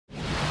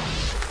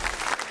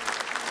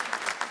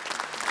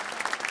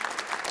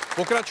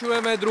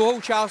Pokračujeme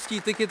druhou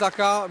částí Tiki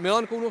Taka.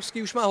 Milan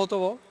Kounovský už má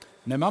hotovo?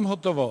 Nemám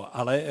hotovo,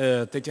 ale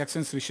teď, jak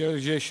jsem slyšel,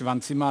 že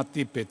Švanci má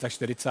ty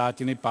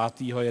 45.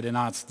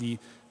 5.11.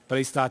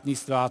 prej státní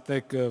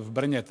svátek v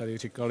Brně, tady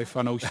říkali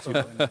fanoušci.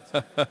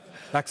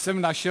 Tak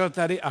jsem našel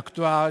tady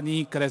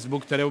aktuální kresbu,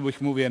 kterou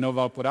bych mu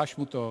věnoval. Podáš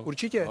mu to?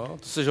 Určitě. No,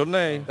 to jsi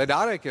hodnej. To je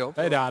dárek, jo?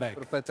 To je dárek.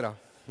 Pro Petra.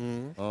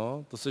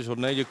 No, to jsi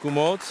hodnej, děkuju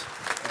moc.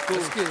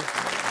 Hezky.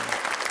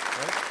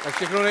 Tak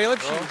všechno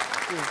nejlepší.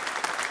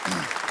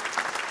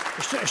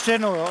 Ještě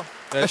jednou, jo?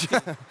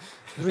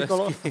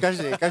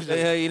 Každý. To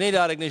je jiný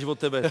dárek než od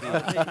tebe. Ty. No.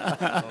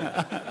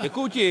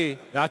 Děkuju ti.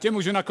 Já tě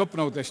můžu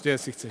nakopnout ještě,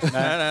 jestli chceš.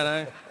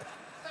 Ne.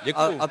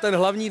 Děkuju. A ten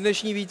hlavní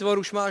dnešní výtvor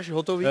už máš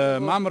hotový?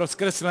 Mám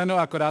rozkresleno,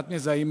 akorát mě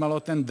zajímalo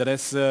ten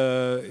dres,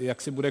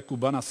 jak si bude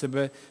Kuba na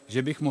sebe,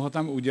 že bych mu ho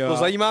tam udělal. To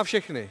zajímá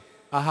všechny.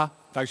 Aha,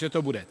 takže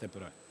to bude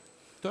teprve.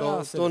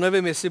 To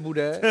nevím, jestli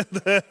bude.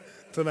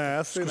 To ne,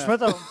 asi Zkusme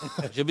to.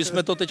 Že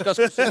bychom to teďka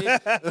zkusili,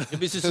 že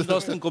by si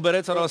dal ten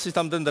koberec a dal si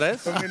tam ten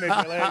dres? To mi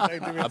nedělej,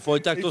 A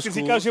pojď tak to Ty zkus.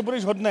 říkal, že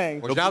budeš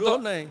hodnej.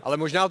 Ale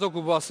možná to,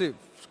 Kubo, asi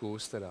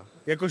zkus teda.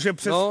 Jakože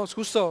přes... No,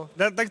 zkus to.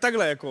 Tak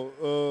takhle, jako...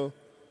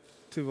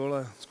 ty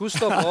vole. Zkus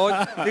to, pojď.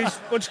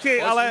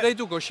 Počkej, ale... Dej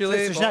tu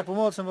košili. Chceš nějak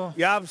pomoct, nebo?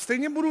 Já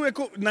stejně budu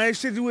jako... Na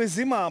Ještědu je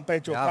zima,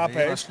 Péťo, Já vím,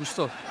 chápeš? zkus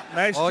to.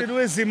 Na Ještědu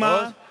je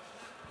zima.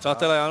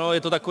 Přátelé, ano,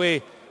 je to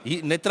takový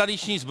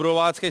netradiční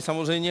zbrojovácký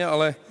samozřejmě,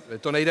 ale...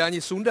 To nejde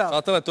ani sundat.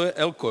 Přátelé, to je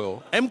Elko,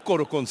 jo? Mko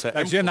dokonce.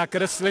 Takže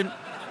nakreslím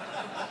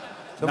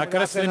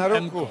na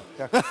ruku.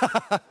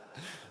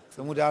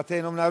 Tomu dáte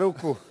jenom na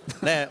ruku.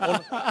 Ne,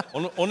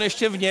 on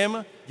ještě v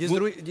něm...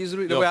 Jdi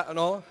zdruj, nebo já,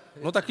 no.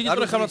 No tak jdi to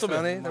nechám na tobě.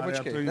 Strany, tak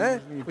počkej.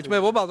 Ne, pojďme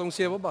oba, to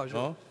musí je oba, že?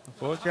 No,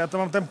 pojď. Já tam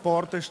mám ten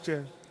port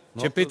ještě.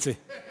 No, čepici.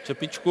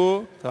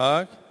 Čepičku,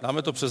 tak,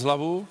 dáme to přes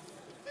hlavu.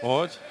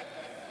 Pojď.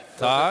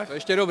 Tak. To je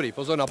ještě dobrý,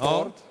 pozor na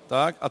port. No,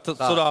 tak, a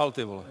co dál,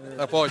 ty vole?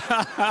 Tak pojď.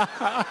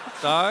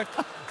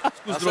 Tak,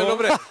 zkus druhou.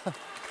 Dobrý.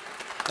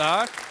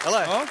 Tak.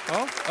 Hele.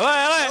 No.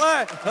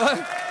 Hele.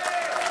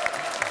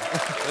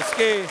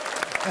 Hezky.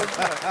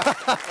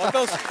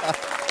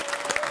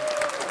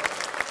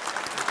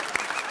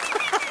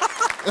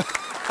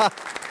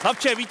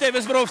 Chlapče, vítej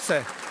ve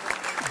Zbrovce.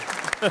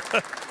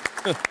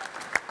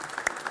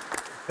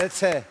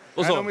 Petře.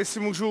 Pozor. Jenom jestli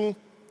můžu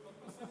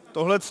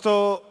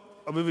tohleto,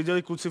 aby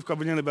viděli kluci v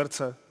kabině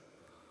Liberce.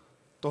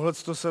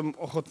 Tohleto jsem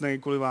ochotnej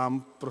kvůli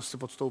vám prostě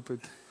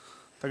podstoupit.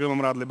 Takhle mám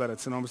rád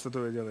Liberec, jenom abyste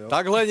to věděli, jo?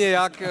 Takhle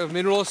nějak v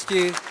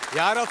minulosti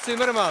Jára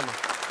Zimmerman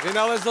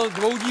vynalezl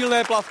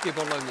dvoudílné plavky,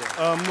 podle mě.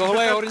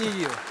 Tohle je horní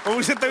díl.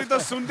 Pomůžete mi to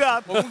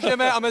sundat.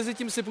 Pomůžeme a mezi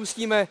tím si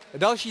pustíme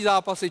další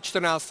zápasy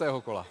 14.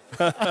 kola.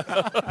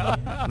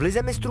 V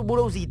lize mistrů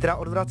budou zítra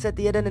odvracet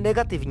jeden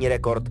negativní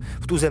rekord.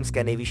 V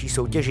tuzemské nejvyšší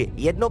soutěži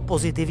jedno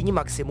pozitivní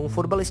maximum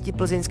fotbalisti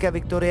plzeňské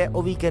Viktorie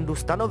o víkendu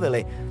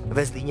stanovili.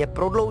 Ve Zlíně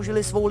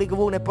prodloužili svou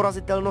ligovou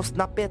neporazitelnost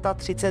na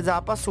 35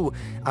 zápasů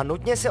a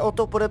nutně se o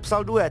to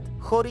podepsal duet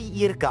Chorý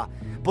Jirka.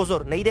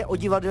 Pozor, nejde o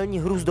divadelní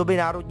hru z doby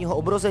národního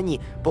obrození,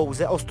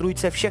 pouze o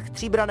strůjce všech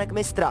 3 branek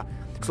mistra.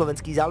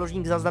 Slovenský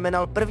záložník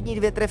zaznamenal první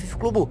 2 trefy v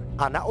klubu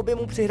a na obě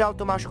mu přihrál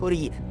Tomáš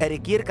Chorý.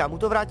 Erik Jirka mu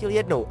to vrátil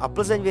jednou a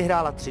Plzeň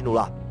vyhrála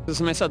 3-0.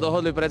 Sme sa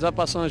dohodli pred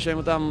zápasom, že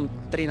mu tam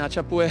 3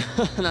 načapuje.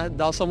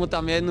 Dal som mu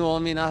tam jednu,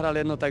 on mi nahral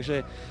jednu,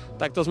 takže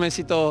takto sme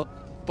si to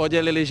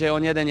podělili, že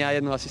on jeden, já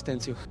jednu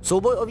asistenciu.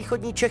 Souboj o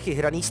východní Čechy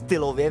hraný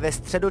stylově ve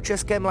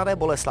středočeské Mladé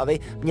Boleslavi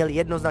měl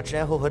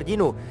jednoznačného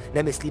hrdinu.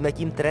 Nemyslíme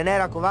tím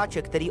trenéra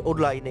Kováče, který od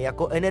lajny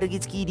jako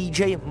energický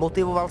DJ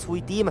motivoval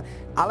svůj tým,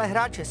 ale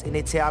hráče s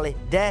iniciály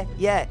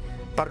DJ.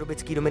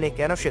 Pardubický Dominik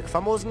Janošek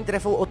famózní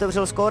trefou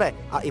otevřel skóre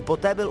a i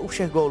poté byl u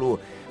všech gólů,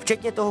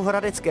 včetně toho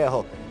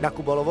hradeckého. Na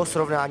Kubalovo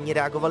srovnání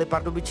reagovali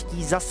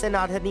pardubičtí zase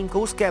nádherným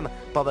kouskem.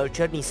 Pavel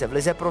Černý se v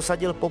lize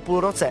prosadil po půl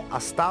roce a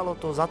stálo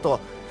to za to.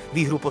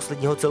 Výhru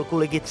posledního celku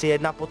ligy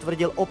 3-1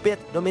 potvrdil opět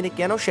Dominik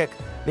Janošek.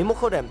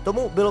 Mimochodem,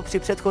 tomu bylo při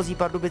předchozí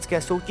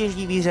pardubické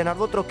soutěžní výhře nad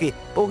Otroky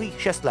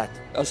pouhých 6 let.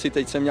 Asi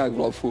teď jsem nějak v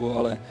laufu,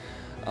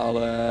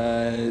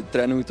 ale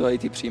trénuju to i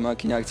ty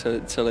přímáky nějak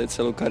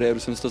celou kariéru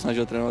jsem se to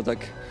snažil trénovat,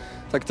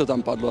 tak to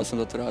tam padlo a jsem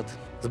za to rád.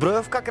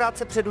 Zbrojovka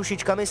krátce před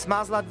dušičkami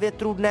smázla 2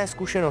 trudné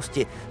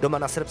zkušenosti. Doma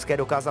na Srbské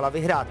dokázala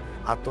vyhrát,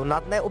 a to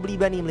nad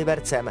neoblíbeným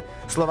Libercem.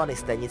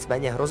 Slovanisté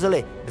nicméně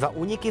hrozili. 2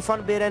 úniky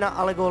Van Birena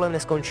ale gólem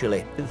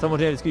neskončily.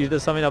 Samozřejmě vždycky, když jdete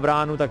sami na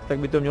bránu, tak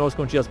by to mělo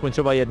skončit aspoň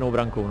třeba 1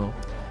 brankou. No.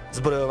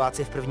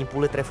 Zbrojováci v první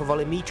půli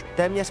trefovali míč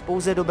téměř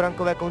pouze do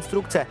brankové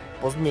konstrukce.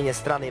 Po změně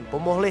stran jim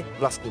pomohli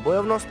vlastní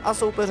bojovnost a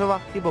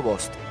soupeřova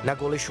chybovost. Na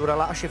góly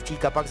Šurala a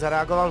Ševčíka pak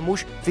zareagoval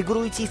muž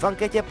figurující v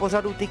anketě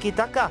pořadu Tiki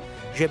Taka.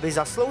 Že by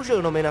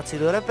zasloužil nominaci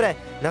do repre,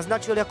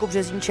 naznačil Jakub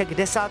Řezníček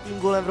 10.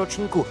 gólem v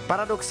ročníku,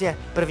 paradoxně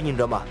prvním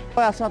doma.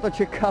 Já jsem na to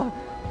čekal,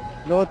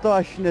 bylo to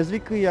až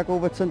nezvyklý, jako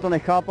vůbec jsem to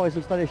nechápal, že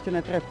jsem se tady ještě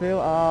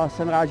netrefil a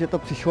jsem rád, že to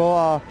přišlo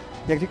a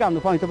jak říkám,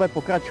 doufám, že to bude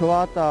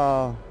pokračovat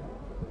a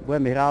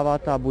budeme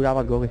vyhrávat a budu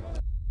dávat góly.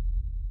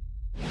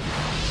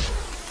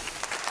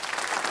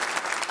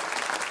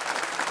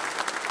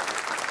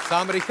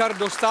 Sám Richard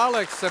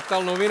Dostálek se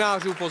ptal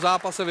novinářů po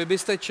zápase, vy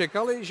byste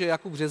čekali, že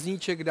Jakub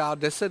Řezníček dá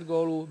 10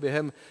 gólů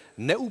během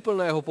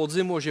neúplného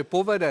podzimu, že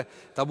povede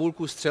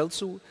tabulku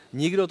střelců?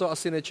 Nikdo to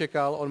asi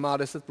nečekal, on má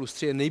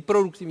 10+3, je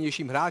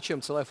nejproduktivnějším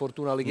hráčem celé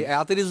Fortuna ligy. A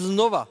já tedy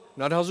znova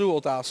nadhazuju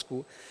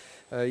otázku,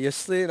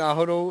 jestli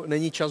náhodou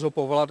není čas ho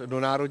povolat do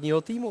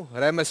národního týmu.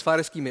 Hrajeme s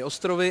Faerskými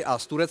ostrovy a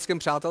s Tureckem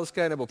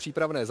přátelské nebo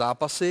přípravné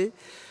zápasy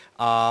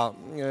a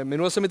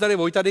minule se mi tady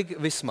Vojtadyk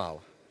vysmál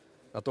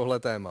na tohle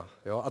téma.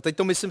 Jo? A teď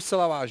to myslím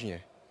zcela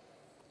vážně.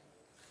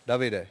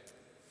 Davide,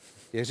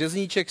 je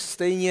Řezníček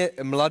stejně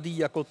mladý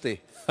jako ty,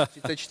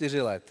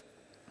 34 let.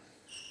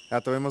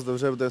 Já to vím moc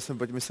dobře, protože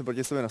my jsme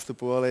proti sobě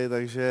nastupovali,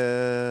 takže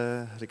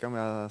říkám,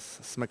 já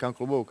smekám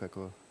klobouk.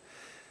 Jako.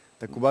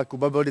 Tak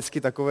Kuba byl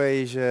vždycky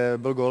takovej, že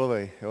byl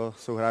gólovej. Jo?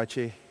 Jsou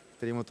hráči,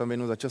 který mu tam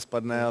jednou za čas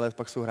padne, ale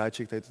pak jsou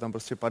hráči, který to tam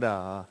prostě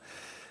padá.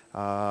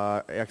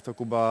 A jak to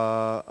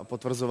Kuba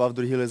potvrzoval v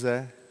druhé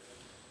lize,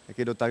 jak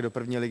je dotáhl do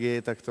první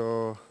ligy,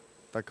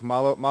 tak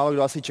málo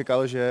kdo asi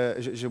čekal,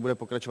 že bude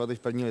pokračovat i v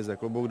první lize.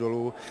 Klobouk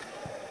dolů.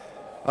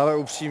 Ale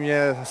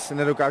upřímně si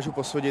nedokážu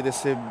posoudit,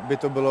 jestli by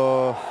to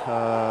bylo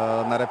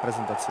na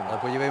reprezentaci. Ale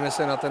podívejme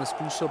se na ten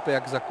způsob,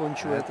 jak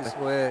zakončuje ty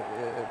svoje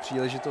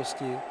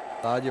příležitosti.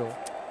 Láďo.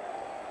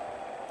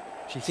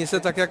 Všichni se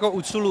tak jako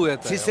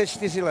uculujete.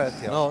 34 jo? let,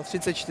 jo. No,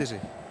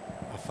 34.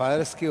 A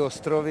Faerské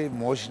ostrovy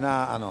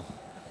možná ano.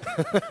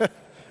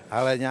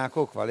 Ale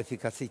nějakou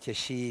kvalifikaci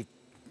těší,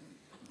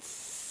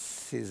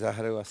 si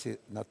zahraju asi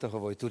na toho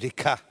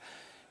Vojtudyka,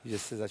 že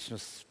se začnu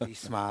spíš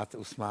smát,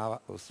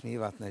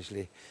 usmívat,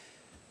 nežli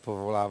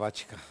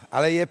povolávačka.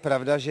 Ale je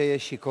pravda, že je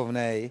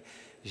šikovnej,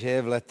 že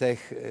je v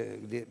letech,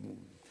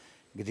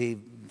 kdy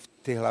v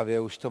ty hlavě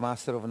už to má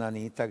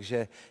srovnaný,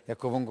 takže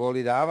jako on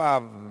góly dává,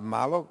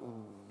 málo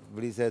v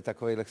lize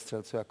takových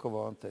střelců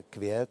jako on, to je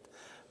Květ,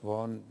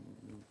 on,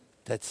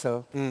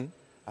 Tecl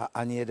a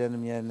ani jeden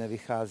mě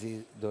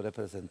nevychází do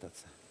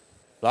reprezentace.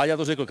 Láďa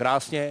to řekl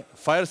krásně,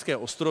 Faerské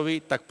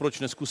ostrovy, tak proč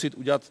neskusit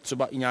udělat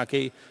třeba i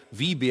nějaký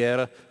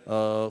výběr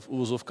v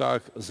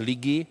uvozovkách z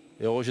ligy,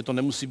 jo, že to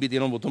nemusí být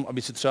jenom o tom,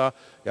 aby si třeba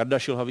Jarda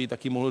Šilhavý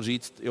taky mohl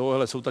říct, jo,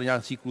 hele, jsou tady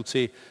nějaký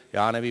kluci,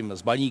 já nevím,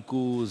 z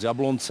Baníku, z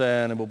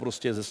Jablonce, nebo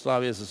prostě ze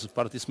Slávie, ze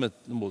Sparty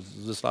nebo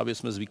ze Slávie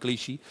jsme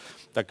zvyklejší,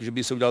 takže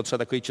by se udělal třeba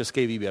takový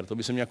český výběr, to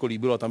by se mi jako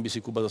líbilo a tam by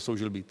si Kuba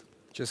zasloužil být.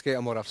 Český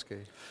a moravský.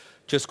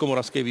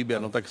 Českomoravský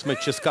výběr, no tak jsme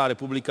Česká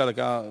republika, tak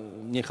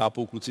mě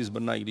chápou kluci z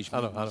Brna, i když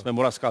ano. Jsme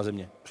moravská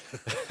země.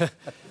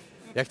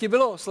 Jak ti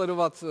bylo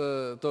sledovat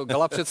to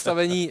gala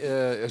představení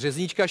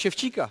Řezníčka a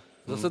Ševčíka?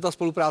 Zase ta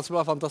spolupráce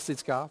byla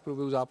fantastická v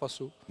průběhu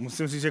zápasu.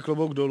 Musím říct, že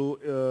klobouk dolů,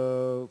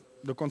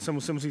 dokonce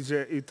musím říct,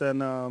 že i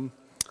ten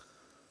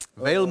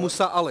Vail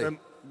Musa Ali. Ten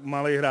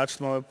malý hráč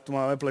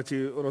tmavé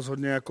pleti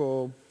rozhodně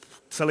jako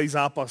celý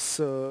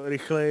zápas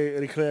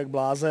rychlej jak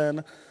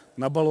blázen,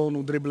 na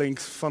balónu, dribbling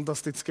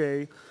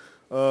fantastický.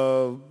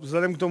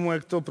 Vzhledem k tomu,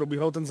 jak to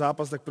probíhal ten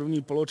zápas, tak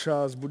první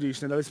poločas, budíš,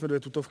 nedali jsme 2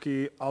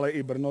 tutovky, ale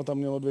i Brno tam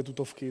mělo 2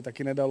 tutovky,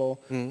 taky nedalo.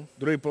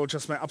 Druhý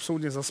poločas jsme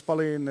absolutně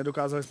zaspali,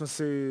 nedokázali jsme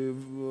si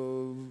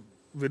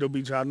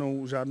vydobít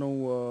žádnou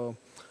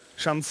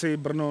šanci,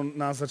 Brno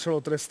nás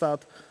začalo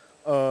trestat,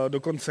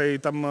 dokonce i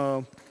tam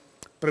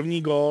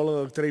první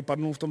gól, který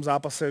padnul v tom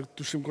zápase,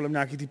 tuším kolem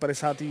nějaký té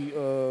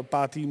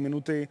 55.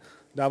 minuty,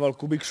 dával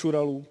Kubik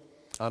Šuralu,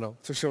 ano.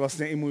 Což je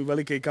vlastně i můj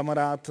veliký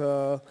kamarád.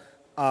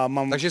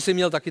 Takže jsi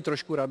měl taky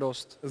trošku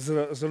radost.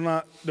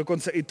 Zrovna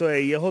dokonce i to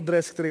je jeho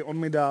dres, který on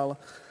mi dal.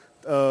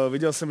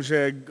 Viděl jsem,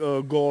 že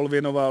gól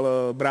věnoval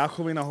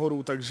bráchovi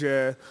nahoru,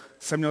 takže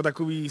jsem měl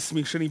takový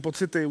smíšený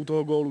pocity u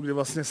toho gólu, kdy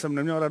vlastně jsem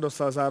neměl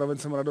radost, ale zároveň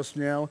jsem radost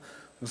měl.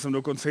 Měl jsem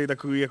dokonce i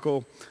takový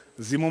jako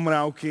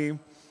zimomrávky.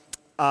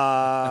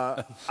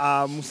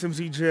 A musím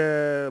říct,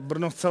 že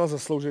Brno zcela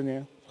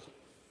zaslouženě.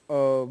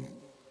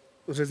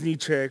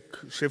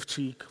 Řezníček,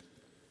 Ševčík,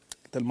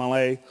 ten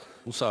malej.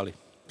 Musali.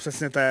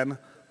 Přesně ten.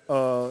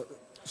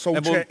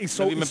 Souček.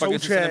 Nevíme pak,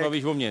 jestli se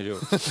nebavíš o mně, že jo?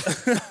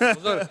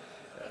 Pozor,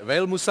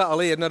 Vail Musa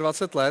Ali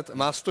 21 let,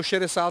 má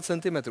 160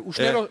 cm.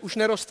 Už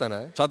neroste,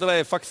 ne? Přátelé,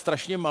 je fakt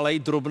strašně malej,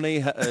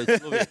 drobnej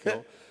člověk,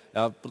 jo?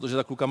 Protože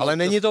ta kluka ale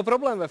není to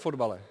problém ve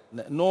fotbale?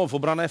 No, v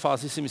obranné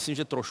fázi si myslím,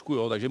 že trošku,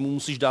 jo, takže mu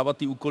musíš dávat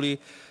ty úkoly,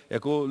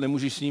 jako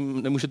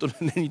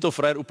není to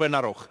frér úplně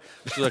na roh,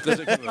 když to takhle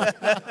řeknu.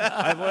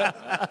 Ale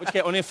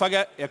počkej, on je fakt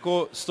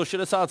jako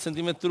 160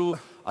 cm,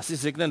 asi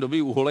si řekne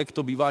dobrý úholek,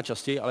 to bývá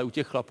častěji, ale u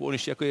těch chlapů on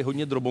ještě jako je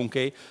hodně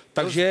drobonkej,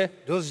 takže...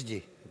 Do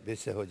zdi by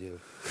se hodil.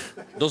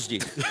 Do zdi.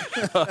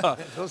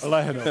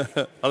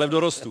 Ale v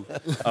dorostu.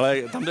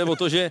 Ale tam jde o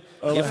to, že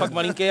je fakt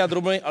malinký a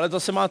drobný, ale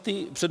zase má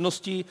ty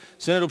přednosti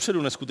se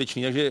dopředu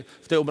neskutečný, takže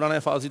v té obranné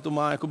fázi to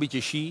má jakoby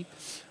těžší,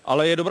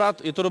 ale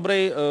je to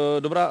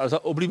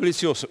oblíbili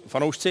si ho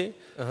fanoušci,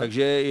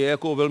 takže je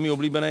jako velmi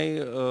oblíbený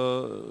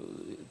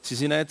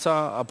cizinec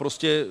a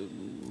prostě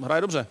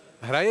hraje dobře.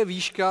 Hraje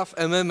výška v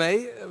MMA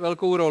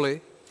velkou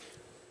roli?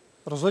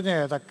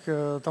 Rozhodně, tak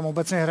tam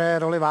obecně hraje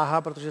roli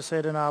váha, protože se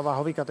jede na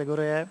váhové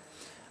kategorie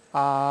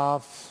a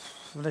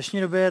v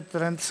dnešní době je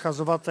trend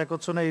schazovat jako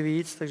co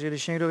nejvíc, takže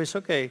když někdo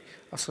vysoký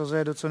a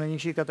schazuje do co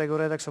nejnižší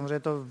kategorie, tak samozřejmě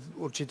to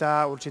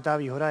určitá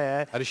výhoda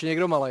je. A když je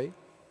někdo malej?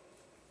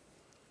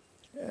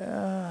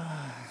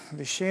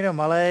 Když je někdo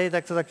malej,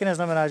 tak to taky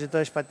neznamená, že to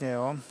je špatně,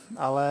 jo.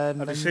 Ale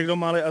a když je někdo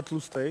malej a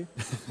tlustej?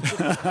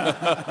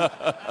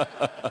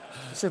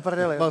 si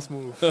prdeli. Má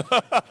smůlu.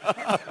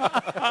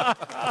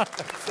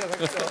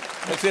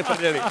 Tak si je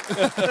prdeli.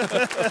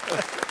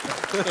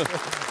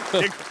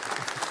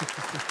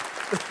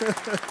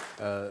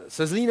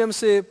 Se Zlínem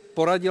si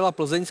poradila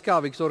plzeňská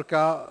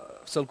Viktorka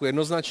vcelku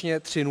jednoznačně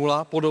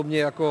 3-0, podobně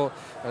jako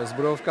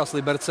zbrojovka s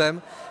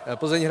Libercem.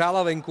 Plzeň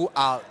hrála venku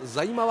a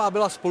zajímavá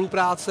byla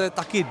spolupráce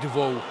taky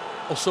dvou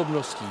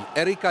osobností,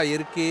 Erika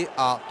Jirky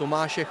a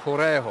Tomáše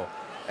Chorého.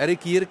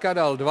 Erik Jirka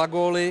dal 2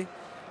 góly,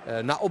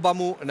 na oba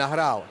mu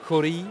nahrál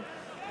Chorý,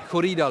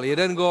 Chorý dal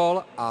 1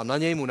 gól a na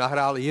něj mu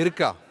nahrál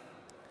Jirka.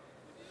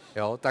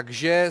 Jo,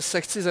 takže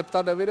se chci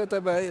zeptat, Davide,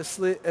 tebe,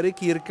 jestli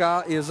Erik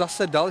Jirka je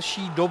zase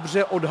další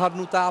dobře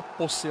odhadnutá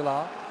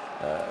posila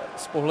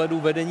z pohledu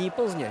vedení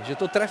Plzně, že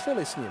to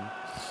trefili s ním.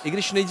 I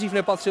když nejdřív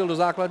nepatřil do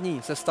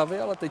základní sestavy,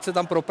 ale teď se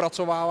tam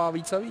propracovává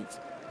víc a víc.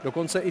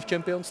 Dokonce i v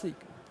Champions League.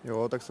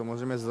 Jo, tak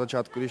samozřejmě ze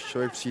začátku, když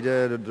člověk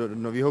přijde do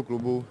nového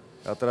klubu,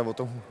 já teda o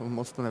tom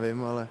moc to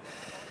nevím, ale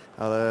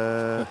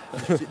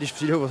když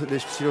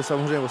přijdou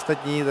samozřejmě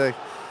ostatní,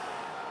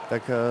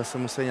 tak se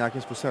musí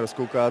nějakým způsobem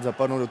rozkoukat,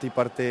 zapadnout do té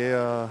party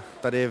a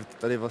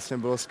tady vlastně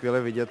bylo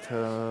skvěle vidět,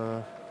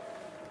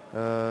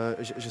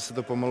 že se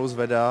to pomalu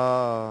zvedá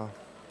a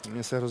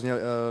mně se hrozně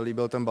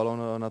líbil ten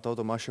balon na toho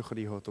Tomáše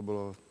Chorýho, to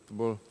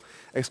byl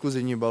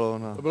exkluzivní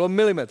balon. To bylo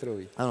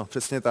milimetrový. Ano,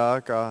 přesně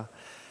tak a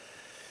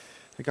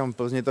říkám,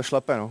 Plzni to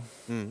šlape, no.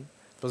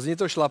 Plzni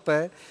to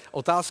šlape.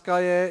 Otázka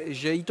je,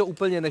 že jí to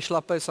úplně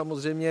nešlape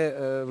samozřejmě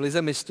v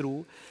Lize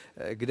mistrů,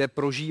 kde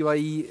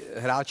prožívají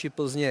hráči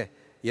Plzně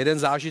jeden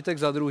zážitek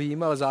za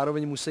druhým, ale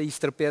zároveň musí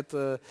strpět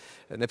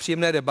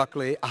nepříjemné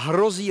debakly a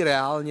hrozí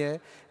reálně,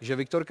 že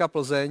Viktorka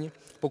Plzeň,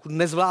 pokud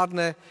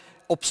nezvládne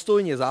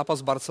obstojně zápas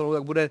s Barcelonou,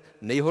 tak bude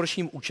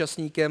nejhorším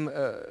účastníkem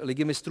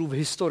Ligy mistrů v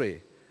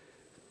historii.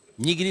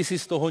 Nikdy si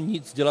z toho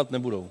nic dělat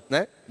nebudou.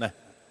 Ne? Ne.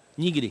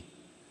 Nikdy.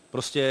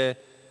 Prostě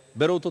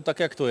berou to tak,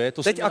 jak to je.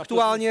 To teď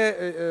aktuálně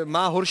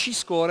má horší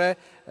skóre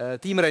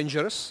tým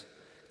Rangers,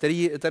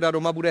 který teda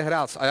doma bude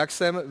hrát s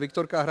Ajaxem,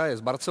 Viktorka hraje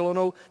s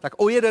Barcelonou, tak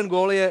o 1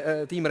 gól je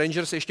tým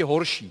Rangers ještě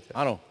horší.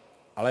 Ano,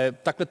 ale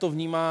takhle to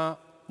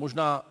vnímá,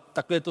 možná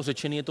takhle je to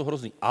řečený, je to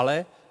hrozný,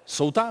 ale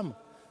jsou tam.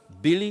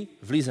 Byli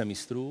v Lize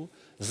mistrů,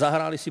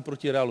 zahráli si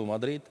proti Realu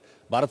Madrid,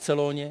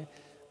 Barceloně,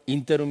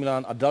 Interu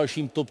Milán a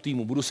dalším top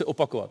týmu. Budu se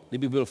opakovat.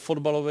 Kdyby byl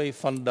fotbalový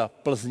fanda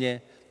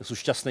Plzně, tak jsem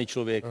šťastný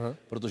člověk,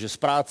 protože z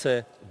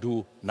práce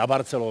jdu na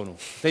Barcelonu.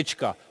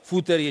 Tečka. V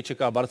úterý je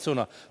čeká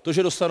Barcelona. To,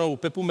 že dostanou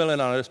Pepu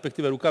Melena,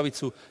 respektive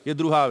rukavicu, je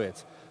druhá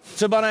věc.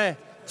 Třeba ne.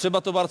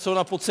 Třeba to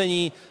Barcelona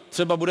podcení,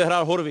 třeba bude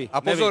hrát Horvy.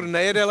 A pozor,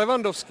 nejede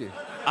Lewandowski.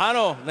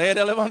 Ano,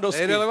 nejede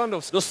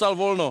Lewandowski. Dostal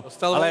volno.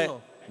 Ale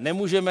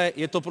nemůžeme,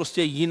 je to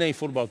prostě jiný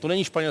fotbal. To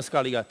není španělská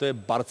liga, to je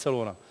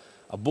Barcelona.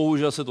 A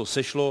bohužel se to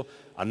sešlo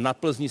a na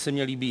Plzni se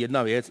mně líbí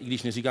jedna věc, i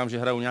když neříkám, že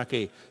hrajou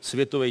nějaký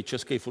světový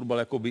český fotbal,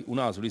 jako by u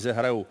nás v lize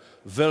hrajou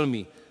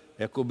velmi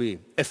jakoby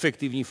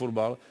efektivní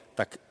fotbal,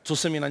 tak co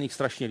se mi na nich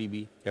strašně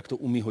líbí, jak to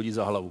umí hodit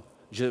za hlavu.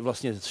 Že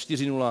vlastně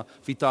 4-0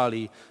 v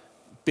Itálii,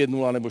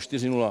 5-0 nebo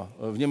 4-0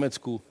 v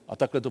Německu a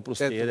takhle to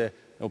prostě jede,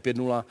 nebo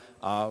 5-0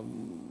 a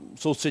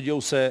soustředí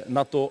se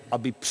na to,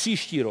 aby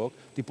příští rok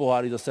ty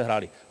poháry zase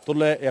hráli.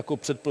 Tohle jako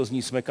před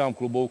Plzní smekám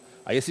klobouk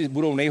a jestli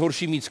budou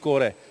nejhorší mít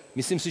skóre,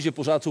 myslím si, že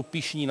pořád jsou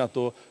pyšní na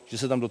to, že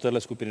se tam do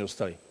téhle skupiny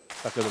dostali.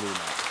 Takhle to bude.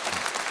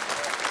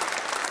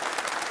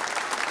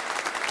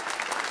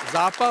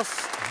 Zápas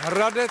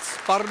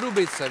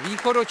Hradec-Pardubice.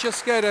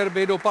 Východočeské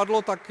derby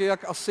dopadlo tak,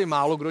 jak asi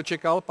málo kdo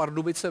čekal.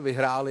 Pardubice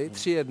vyhráli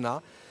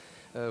 3-1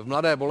 v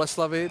Mladé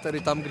Boleslavi,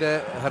 tedy tam,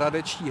 kde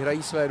hradečtí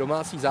hrají své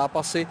domácí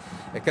zápasy.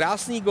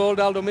 Krásný gól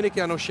dal Dominik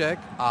Janošek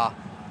a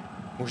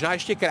možná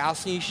ještě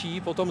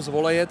krásnější potom z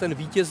voleje ten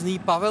vítězný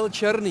Pavel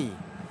Černý.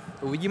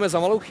 To uvidíme za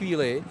malou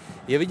chvíli.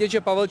 Je vidět,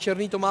 že Pavel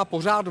Černý to má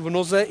pořád v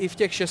noze i v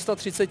těch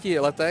 36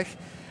 letech,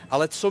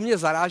 ale co mě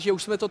zaráží,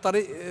 už jsme to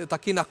tady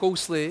taky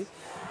nakousli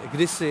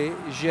kdysi,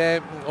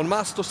 že on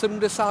má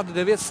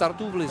 179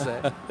 startů v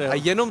lize a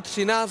jenom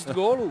 13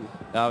 gólů.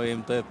 Já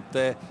vím,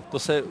 to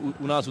se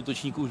u nás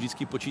útočníků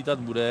vždycky počítat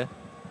bude.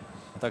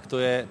 Tak to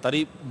je,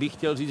 tady bych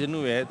chtěl říct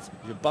jednu věc,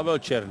 že Pavel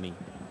Černý,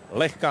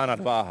 lehká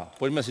nadváha,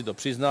 pojďme si to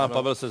přiznat,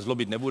 Pavel se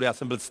zlobit nebude, já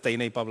jsem byl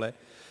stejnej, Pavle,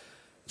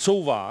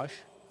 couváš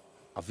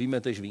a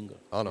vymeteš vingl.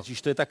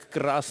 Když to je tak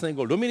krásný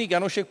gol. Dominik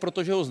Janošek,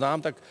 protože ho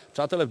znám, tak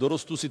přátelé v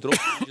dorostu si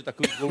trochu, že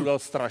takový gol dal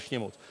strašně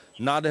moc.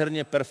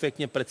 Nádherně,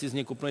 perfektně,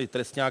 precizně kopnutý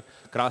trestňák,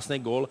 krásný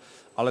gol,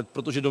 ale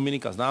protože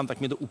Dominika znám, tak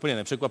mě to úplně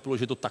nepřekvapilo,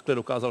 že to takhle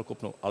dokázal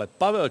kopnout. Ale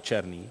Pavel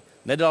Černý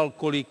nedal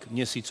kolik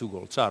měsíců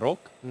gol? Třeba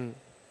rok?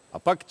 A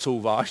pak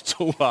couváš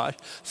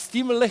s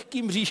tím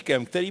lehkým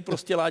bříškem, který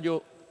prostě,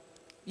 Láďo,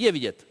 je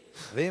vidět.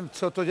 Vím,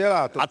 co to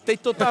dělá. A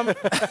teď to tam...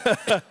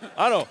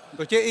 Ano.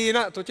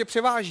 To tě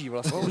převáží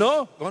vlastně.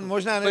 No. On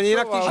možná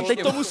A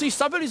teď to musíš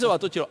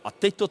stabilizovat, to tělo. A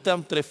teď to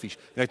tam trefíš.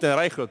 Jak ten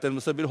Reichl,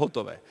 ten se byl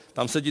hotový.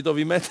 Tam se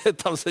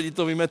ti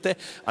to vymete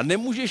a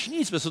nemůžeš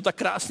nic, protože jsou tak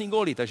krásný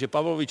góly. Takže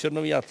Pavlovi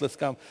Černovi já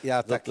tleskám.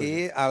 Já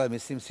taky, ale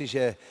myslím si,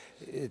 že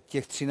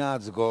těch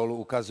 13 gólů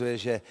ukazuje,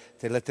 že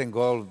tenhle ten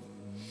gól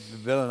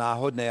byl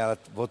náhodný, ale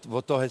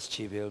o to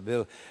hezčí byl.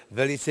 Byl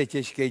velice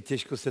těžký,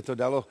 těžko se to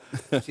dalo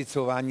při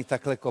couvání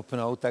takhle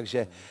kopnout,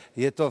 takže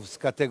je to z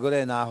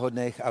kategorie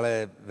náhodných,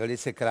 ale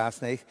velice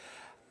krásných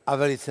a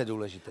velice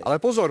důležitých. Ale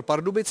pozor,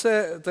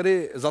 Pardubice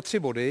tedy za 3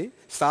 body,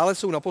 stále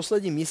jsou na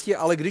posledním místě,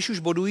 ale když už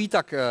bodují,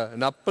 tak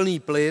na plný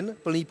plyn,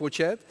 plný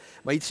počet,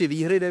 mají 3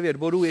 výhry, 9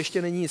 bodů,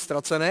 ještě není nic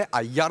ztracené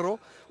a jaro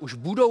už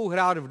budou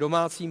hrát v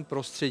domácím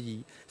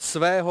prostředí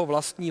svého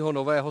vlastního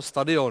nového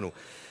stadionu.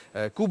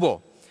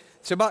 Kubo,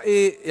 třeba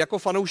i jako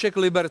fanoušek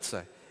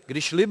Liberce,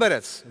 když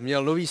Liberec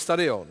měl nový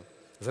stadion,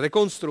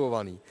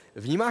 zrekonstruovaný,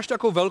 vnímáš to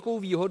jako velkou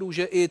výhodu,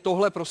 že i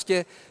tohle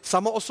prostě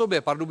samo o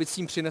sobě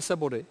Pardubicím přinese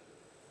body?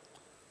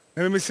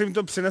 Nevím, jestli jim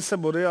to přinese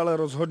body, ale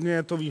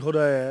rozhodně to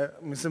výhoda je.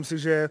 Myslím si,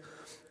 že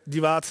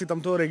diváci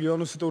tamtoho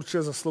regionu si to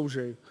určitě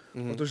zaslouží.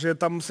 Protože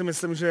tam si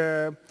myslím,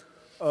 že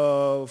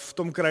v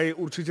tom kraji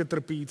určitě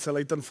trpí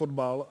celý ten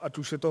fotbal, ať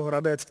už je to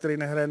Hradec, který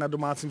nehraje na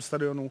domácím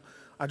stadionu,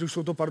 ať už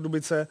jsou to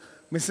Pardubice.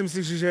 Myslím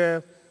si,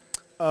 že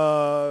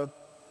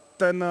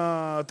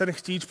ten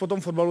chtíč po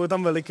tom fotbalu je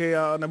tam veliký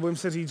a nebojím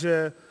se říct,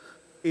 že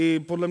i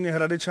podle mě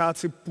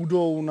Hradečáci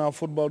půjdou na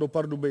fotbal do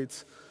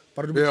Pardubic.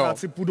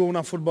 Pardubičáci půjdou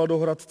na fotbal do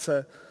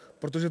Hradce,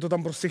 protože to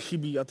tam prostě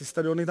chybí a ty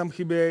stadiony tam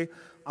chybějí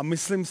a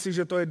myslím si,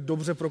 že to je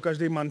dobře pro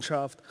každý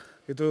manšaft.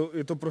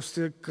 Je to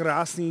prostě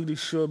krásný,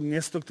 když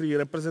město, který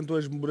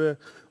reprezentuješ,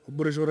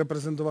 budeš ho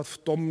reprezentovat v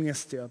tom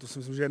městě a to si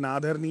myslím, že je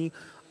nádherný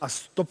a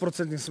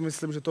 100% si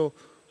myslím, že to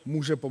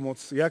může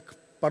pomoct jak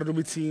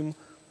Pardubicím,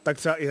 tak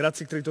třeba i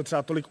Hradci, který to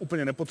třeba tolik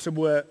úplně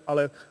nepotřebuje,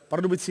 ale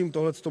Pardubicím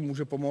tohle to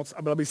může pomoct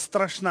a byla by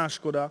strašná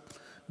škoda,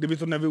 kdyby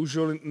to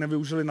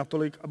nevyužili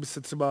natolik, aby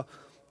se třeba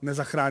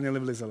nezachránili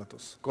v lize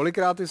letos.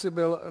 Kolikrát jsi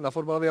byl na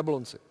fotbale v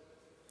Jablonci?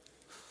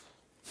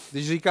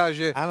 Když říkáš,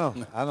 že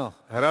ano.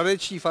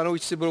 hradečtí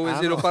fanoušci budou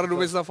jezdit do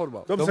Pardubic na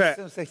fotbal. Dobře,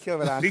 jsem se chtěl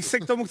vrátit. Když se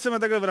k tomu chceme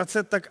takhle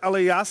vracet, tak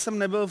ale já jsem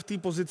nebyl v té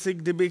pozici,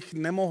 kdybych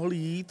nemohl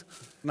jít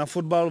na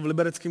fotbal v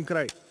Libereckém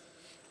kraji.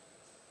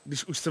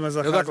 Když už chceme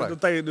zacházet do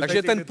tady.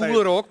 Takže ten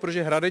půl rok,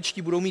 protože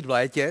hradečtí budou mít v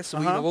létě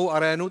svou novou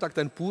arénu, tak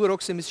ten půl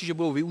rok si myslíš, že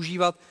budou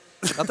využívat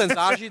na ten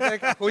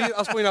zážitek a chodit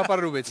aspoň na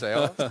Pardubice,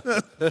 jo?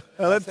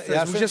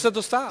 Může se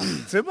to stát.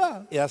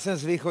 Třeba. Já jsem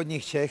z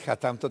východních Čech a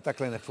tam to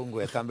takhle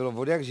nefunguje. Tam bylo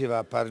od jak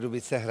živá,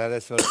 Pardubice,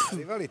 Hradec, velká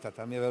rivalita.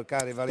 Tam je velká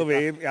rivalita. To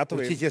vím, já to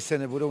Určitě vím. se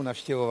nebudou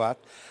navštěvovat,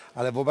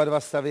 ale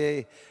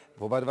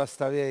oba dva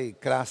stavějí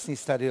krásný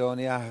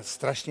stadiony a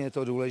strašně je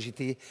to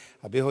důležitý,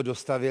 aby ho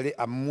dostavili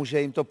a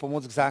může jim to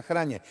pomoct k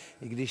záchraně.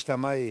 I když tam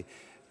mají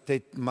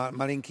teď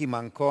malinký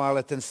manko,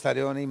 ale ten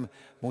stadion jim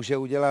může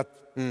udělat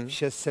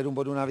 6-7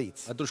 bodů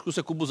navíc. A trošku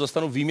se Kubu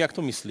zastanu, vím, jak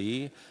to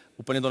myslí.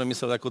 Úplně to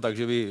nemyslel jako tak,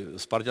 že by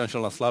Spartan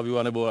šel na Slaviu,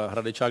 anebo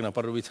Hradečák na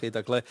Pardubický,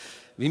 takhle.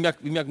 Vím,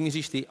 jak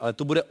míříš ty, ale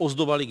to bude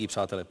ozdoba ligy,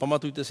 přátelé.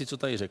 Pamatujte si, co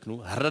tady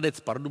řeknu. Hradec,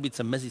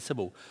 Pardubice mezi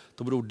sebou.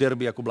 To budou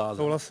derby jako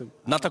blázen.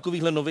 Na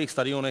takovýchhle nových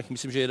stadionech,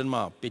 myslím, že jeden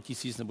má 5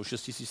 000 nebo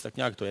 6 000, tak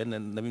nějak to je,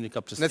 nevím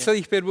teďka přesně.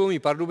 Necelých 5 budou mít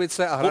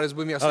Pardubice a Hradec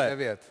bude mít asi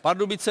 9.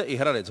 Pardubice i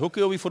Hradec,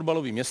 hokejový,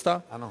 fotbalový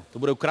města. Ano. To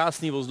budou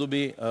krásný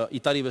ozdoby, i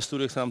tady ve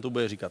studiích se nám to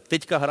bude říkat.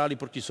 Teďka hráli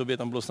proti sobě,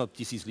 tam bylo snad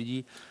 1000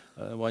 lidí.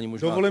 Ani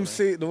možná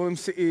Dovolím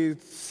si i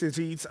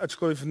říct,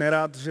 ačkoliv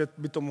nerad, že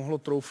by to mohlo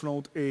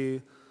troufnout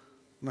i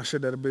naše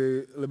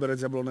derby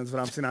Liberec Jablonec v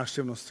rámci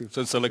návštěvnosti.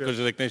 Jsem se lekl,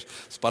 že řekneš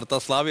Sparta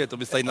Slávě, to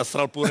bys tady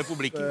nasral půl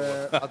republiky.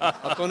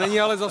 A to není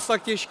ale zas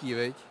tak těžký,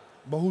 viď?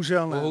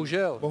 Bohužel ne.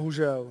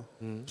 Bohužel.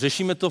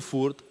 Řešíme to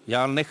furt.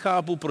 Já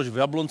nechápu, proč v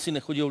Jablonci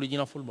nechodí lidi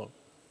na fotbal.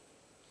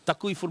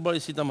 Takový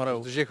fotbalisti tam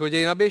hrajou. Protože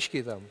chodí na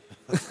běžky tam.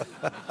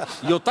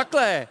 Jo,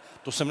 takhle.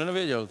 To jsem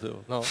nevěděl.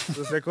 No.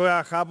 To jako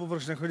já chápu,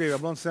 proč nechodí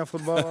Jablonci na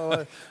fotbal,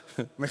 ale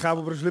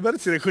nechápu, proč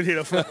Liberci nechodí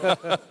na fotbal.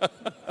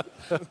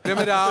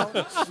 Jdeme dál.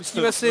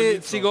 Pustíme si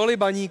 3 góly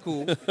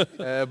Baníku.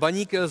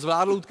 Baník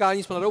zvládl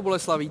utkání s Mladou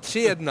Boleslaví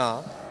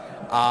 3-1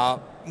 a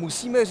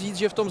musíme říct,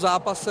 že v tom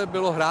zápase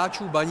bylo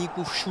hráčů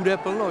Baníku všude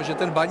plno, že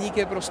ten Baník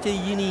je prostě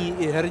jiný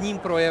i herním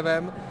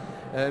projevem,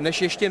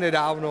 než ještě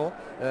nedávno.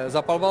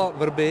 Zapalval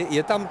Vrby,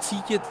 je tam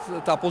cítit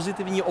ta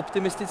pozitivní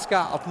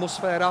optimistická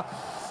atmosféra,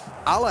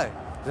 ale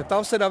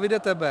zeptám se, Davide,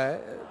 tebe,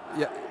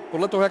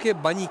 podle toho, jak je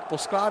Baník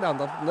poskládán,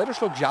 tam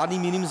nedošlo k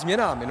žádným jiným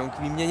změnám, jenom k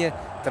výměně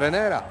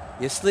trenéra.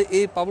 Jestli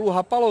i Pavlu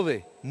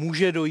Hapalovi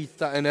může dojít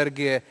ta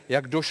energie,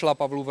 jak došla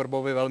Pavlu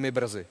Vrbovi velmi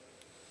brzy.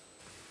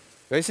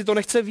 Jestli to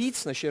nechce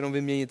víc, než jenom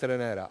vyměnit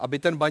trenéra, aby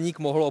ten Baník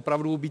mohl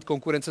opravdu být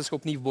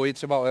konkurenceschopný v boji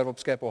třeba o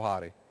evropské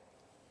poháry.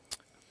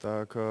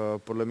 Tak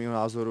podle mého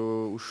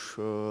názoru už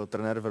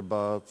trenér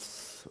Vrba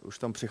už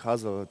tam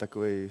přicházel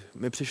takový,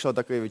 mi přišel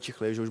takový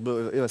vyčichlej, že už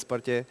byl i ve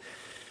Spartě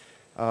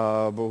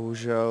a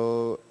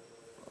bohužel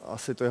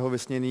asi to jeho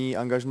vysněný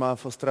angažmá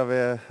v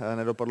Ostravě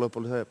nedopadlo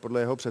podle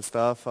jeho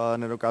představ a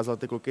nedokázal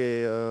ty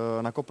kluky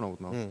nakopnout.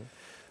 No.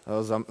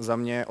 Za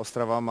mě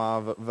Ostrava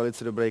má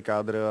velice dobrý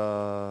kádr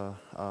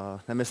a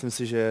nemyslím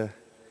si, že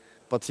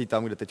patří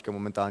tam, kde teďka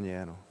momentálně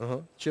je. No.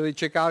 Čili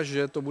čekáš,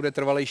 že to bude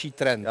trvalejší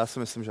trend? Já si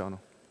myslím, že ano.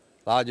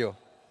 Láďo,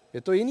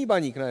 je to jiný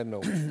Baník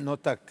najednou. No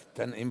tak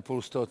ten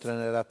impuls toho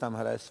trenéra tam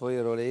hraje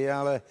svoji roli,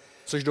 ale...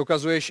 Což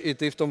dokazuješ i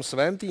ty v tom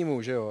svém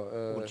týmu, že jo?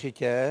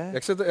 Určitě.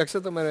 Jak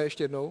se to jmenuje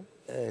ještě jednou?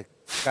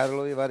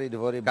 Karlovy Vary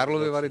Dvory.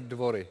 Karlovy Vary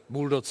Dvory,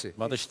 Buldoci.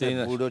 Máte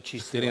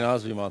 4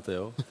 názvy, máte,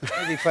 jo?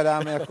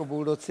 Vypadáme jako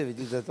Buldoci,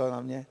 vidíte to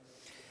na mě?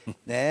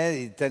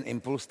 Ne, ten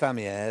impuls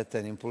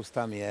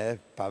tam je.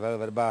 Pavel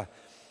Vrba,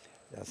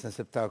 já jsem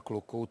se ptal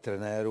kluků,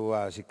 trenérů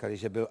a říkali,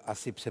 že byl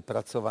asi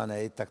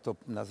přepracovaný, tak to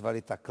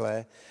nazvali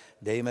takhle,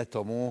 dejme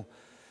tomu,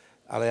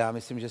 ale já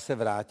myslím, že se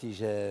vrátí,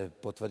 že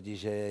potvrdí,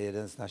 že je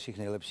jeden z našich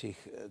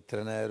nejlepších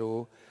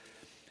trenérů.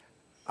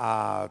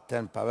 A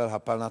ten Pavel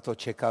Hapal na to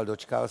čekal,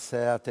 dočkal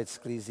se a teď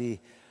sklízí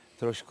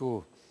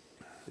trošku,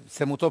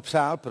 jsem mu to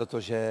přál,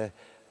 protože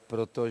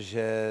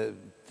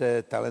to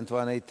je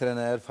talentovaný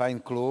trenér, fajn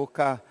kluk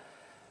a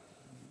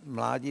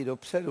mládí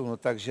dopředu, no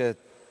takže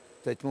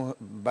teď mu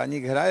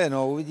Baník hraje,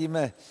 no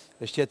uvidíme,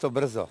 ještě je to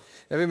brzo.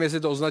 Nevím, jestli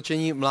to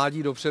označení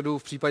mládí dopředu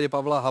v případě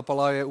Pavla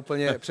Hapala je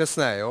úplně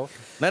přesné, jo?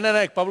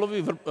 Ne, k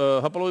Pavlovi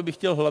Hapalovi bych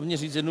chtěl hlavně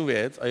říct jednu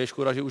věc a je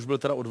škoda, že už byl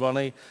teda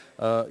odvolaný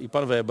i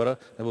pan Weber,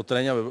 nebo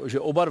trenér Weber, že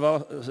oba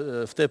dva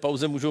v té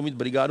pauze můžou mít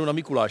brigádu na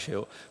Mikuláše,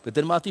 jo?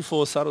 Ten má ty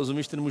fosa,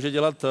 rozumíš, ten může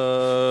dělat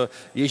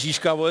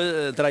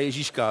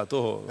Ježíška,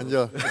 toho.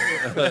 Anděla.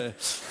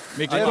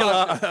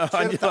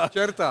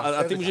 Čerta.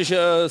 A ty můžeš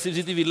si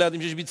vzít ty vidle a ty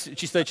můžeš být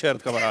čistý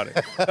čert, kamaráde.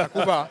 A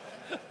Kuba?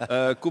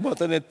 Kuba,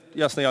 ten je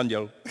jasný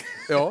anděl.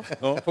 Jo?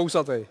 No.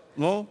 Fousatej.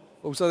 No.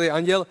 Fousatej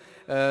anděl.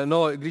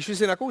 No, když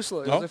jsi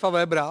nakousl Josefa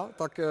Webera,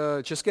 tak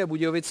České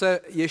Budějovice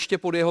ještě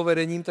pod jeho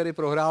vedením tedy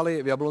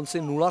prohráli v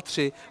Jablonci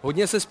 0-3.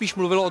 Hodně se spíš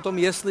mluvilo o tom,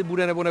 jestli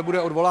bude nebo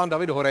nebude odvolán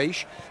David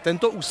Horejš.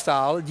 Tento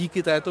ustál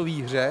díky této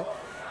výhře.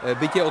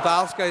 Byť je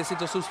otázka, jestli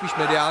to jsou spíš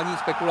mediální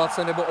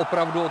spekulace, nebo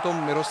opravdu o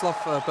tom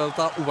Miroslav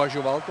Pelta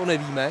uvažoval, to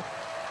nevíme.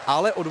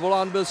 Ale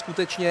odvolán byl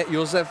skutečně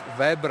Josef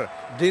Weber.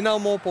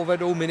 Dynamo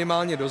povedou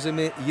minimálně do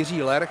zimy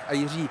Jiří Lerch a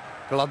Jiří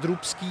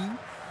Kladrubský.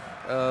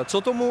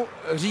 Co tomu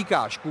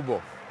říkáš,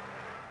 Kubo?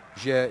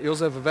 Že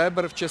Josef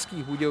Weber v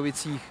Českých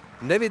Budějovicích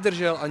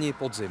nevydržel ani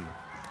podzim.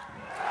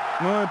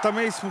 No, tam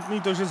je i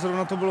smutný to, že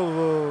zrovna to bylo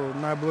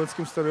na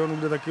Jablonském stadionu,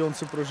 kde taky on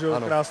si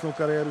prožil krásnou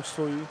kariéru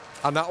svojí.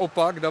 A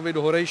naopak David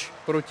Horejš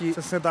proti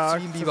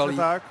svým bývalým.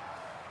 Tak.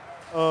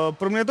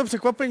 Pro mě je to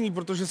překvapení,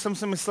 protože jsem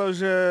si myslel,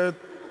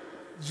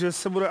 že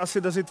se bude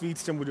asi dařit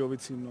víc těm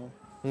Budějovicím. No.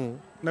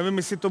 Nevím,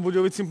 jestli to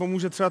Budějovicím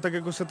pomůže třeba tak,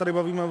 jako se tady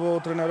bavíme o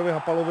trenérovi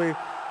Hapalovi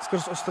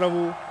skrz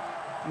Ostravu.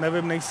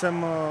 Nevím,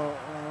 nejsem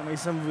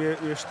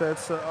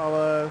věštec,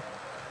 ale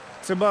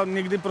třeba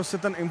někdy prostě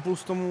ten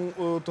impuls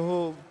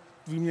toho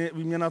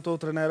výměna toho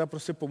trenéra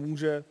prostě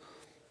pomůže,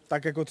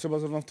 tak jako třeba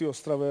zrovna v té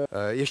Ostravě.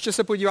 Ještě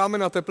se podíváme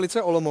na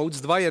Teplice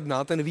Olomouc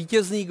 2-1. Ten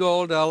vítězný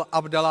gól dal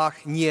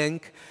Abdallah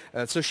Nieng,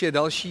 což je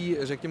další,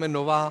 řekněme,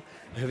 nová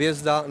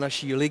hvězda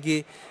naší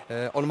ligy.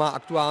 On má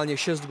aktuálně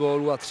 6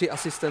 gólů a 3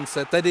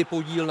 asistence, tedy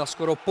podíl na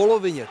skoro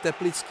polovině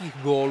teplických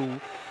gólů.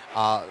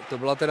 A to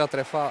byla teda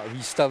trefa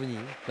výstavní,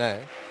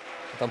 ne?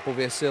 Tam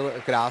pověsil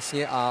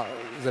krásně a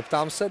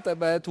zeptám se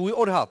tebe, tvůj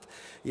odhad,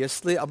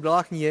 jestli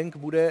Abdallah Nieng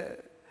bude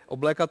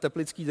oblékat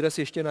teplický dres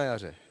ještě na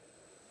jaře.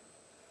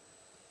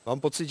 Mám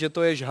pocit, že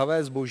to je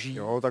žhavé zboží.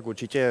 Jo, tak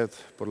určitě.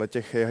 Podle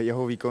těch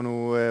jeho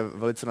výkonů je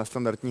velice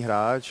nadstandardní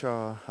hráč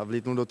a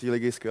vlítnul do té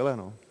ligy skvěle.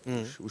 No.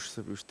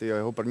 Už ty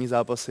jeho první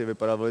zápasy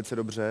vypadá velice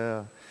dobře.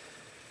 A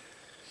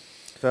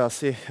to je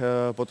asi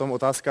potom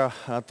otázka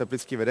na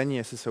teplické vedení,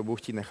 jestli se obou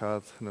chtít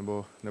nechat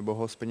nebo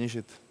ho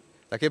zpeněžit.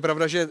 Tak je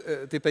pravda, že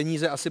ty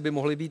peníze asi by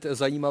mohly být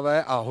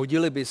zajímavé a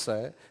hodily by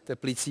se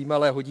Teplicím,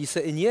 ale hodí se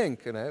i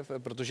Nieng, ne?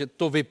 Protože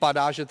to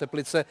vypadá, že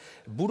Teplice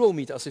budou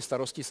mít asi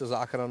starosti se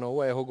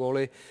záchranou a jeho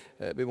góly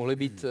by mohly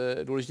být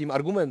důležitým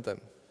argumentem.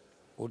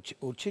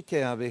 Určitě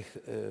já bych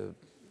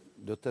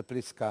do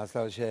Teplic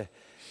zkázal, že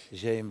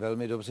jim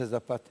velmi dobře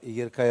zapadl i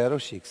Jirka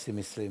Jarošík, si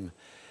myslím.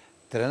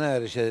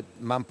 Trenér, že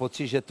mám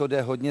pocit, že to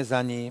jde hodně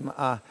za ním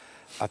a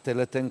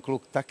tenhle ten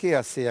kluk taky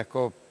asi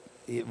jako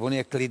on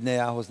je klidný,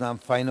 já ho znám,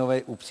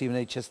 fajnový,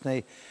 upřímný,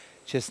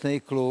 čestný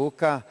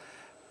kluk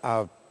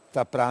a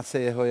ta práce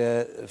jeho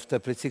je v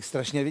Teplicích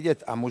strašně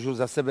vidět. A můžu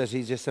za sebe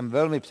říct, že jsem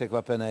velmi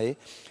překvapený,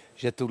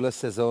 že tuhle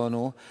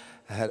sezónu,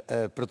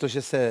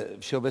 protože se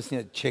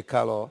všeobecně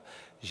čekalo,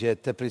 že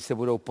Teplice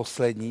budou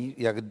poslední,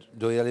 jak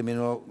dojeli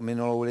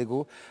minulou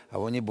ligu a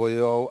oni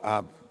bojujou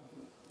a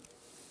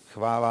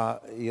chvála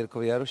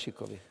Jirkovi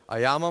Jarošíkovi. A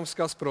já mám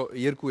vzkaz pro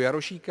Jirku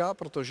Jarošíka,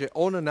 protože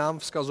on nám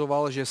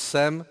vzkazoval, že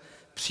sem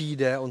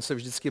přijde, on se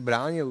vždycky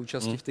bránil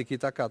účastí v Tiki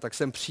Taka, tak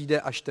sem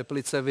přijde, až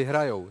Teplice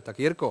vyhrajou. Tak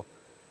Jirko,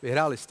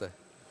 vyhráli jste.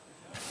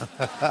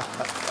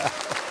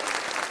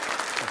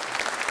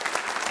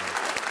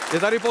 Je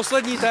tady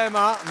poslední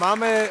téma,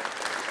 máme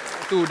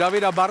fotbalistu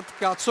Davida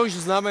Bartka, což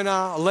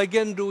znamená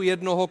legendu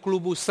jednoho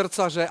klubu,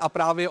 srdcaře, a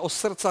právě o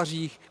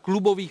srdcařích,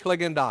 klubových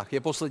legendách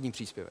je poslední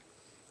příspěvek.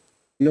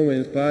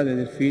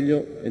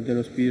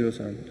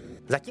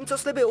 Zatímco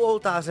sliby u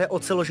oltáře o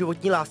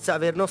celoživotní lásce a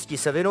věrnosti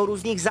se vinou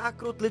různých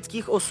zákrut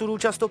lidských osudů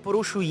často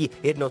porušují,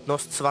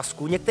 jednotnost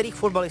svazků některých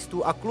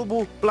fotbalistů a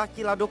klubů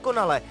platila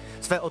dokonale.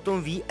 Své o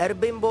tom ví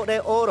Erbimbo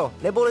de Oro,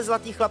 neboli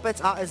zlatý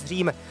chlapec AS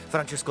Řím.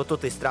 Francesco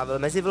Totti strávil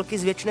mezi vlky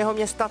z věčného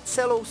města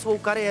celou svou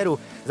kariéru.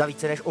 Za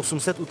více než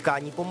 800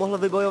 utkání pomohl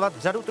vybojovat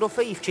řadu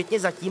trofejí, včetně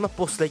zatím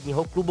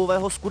posledního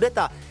klubového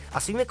skudeta. A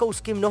svými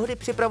kousky mnohdy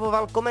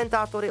připravoval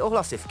komentátory o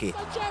hlasivky.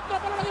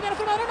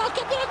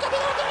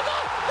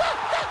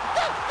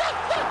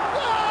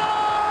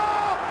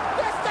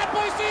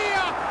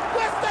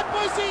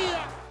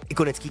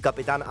 Ikonický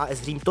kapitán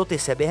AS Řím Totti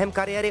se během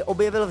kariéry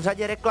objevil v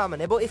řadě reklam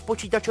nebo i v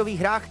počítačových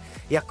hrách,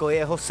 jako je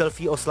jeho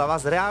selfie oslava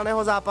z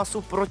reálného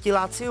zápasu proti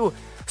Laziu.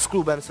 S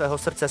klubem svého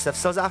srdce se v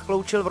slzách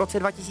loučil v roce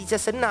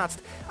 2017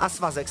 a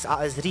svazek s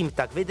AS Řím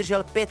tak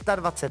vydržel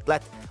 25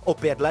 let. O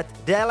 5 let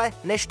déle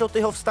než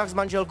Tottiho vztah s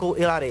manželkou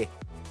Ilary.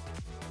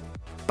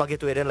 Pak je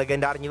tu jeden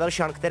legendární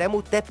Velšan,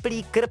 kterému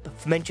teplý krb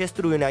v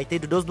Manchesteru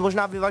United dost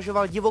možná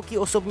vyvažoval divoký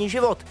osobní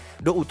život.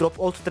 Do útrop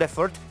Old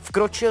Trafford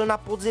vkročil na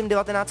podzim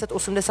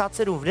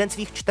 1987 v den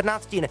svých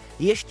 14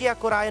 ještě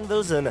jako Ryan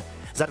Wilson.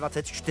 Za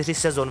 24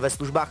 sezon ve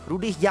službách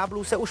Rudých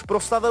ďáblů se už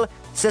proslavil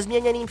se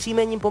změněným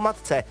příjmením po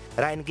matce.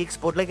 Ryan Giggs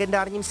pod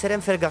legendárním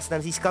Sirem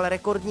Fergusonem získal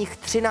rekordních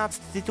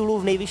 13 titulů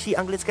v nejvyšší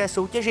anglické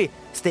soutěži.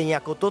 Stejně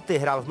jako Totti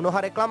hrál v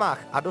mnoha reklamách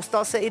a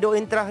dostal se i do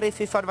intrahry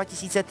FIFA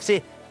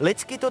 2003.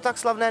 Lidsky to tak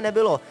slavné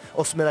nebylo.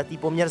 8letý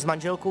poměr s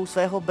manželkou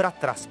svého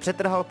bratra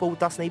zpřetrhal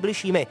pouta s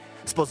nejbližšími.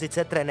 Z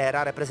pozice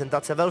trenéra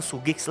reprezentace Walesu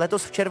Giggs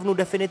letos v červnu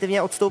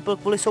definitivně odstoupil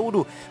kvůli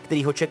soudu,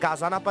 který ho čeká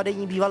za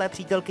napadení bývalé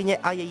přítelkyně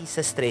a její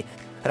sestry.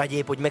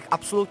 Raději pojďme k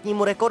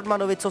absolutnímu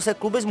rekordmanovi, co se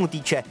klubismu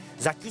týče.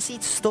 Za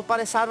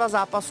 1152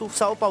 zápasů v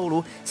São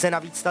Paulu se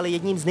navíc stali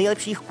jedním z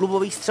nejlepších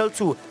klubových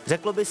střelců.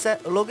 Řeklo by se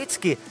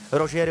logicky,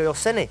 Rogério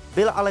Ceni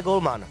byl ale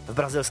golman. V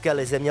brazilské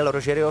lize měl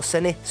Rogério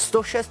Ceni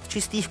 106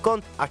 čistých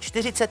kont a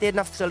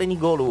 41 vstřelených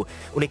gólů.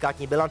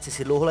 Unikátní bilanci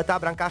si dlouholetá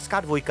brankářská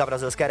dvojka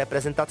brazilské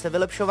reprezentace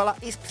vylepšovala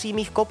i z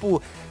přímých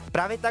kopů.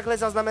 Právě takhle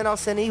zaznamenal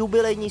Ceni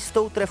jubilejní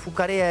 100 trefů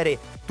kariéry.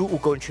 Tu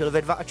ukončil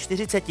ve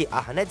 42 a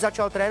hned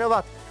začal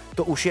trénovat.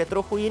 To už je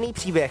trochu jiný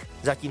příběh,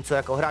 zatímco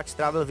jako hráč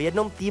strávil v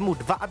jednom týmu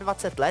 22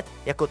 let,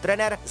 jako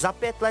trenér za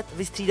 5 let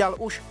vystřídal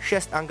už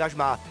 6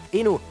 angažmá.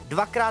 Inu,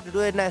 dvakrát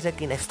do jedné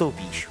řeky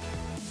nevstoupíš.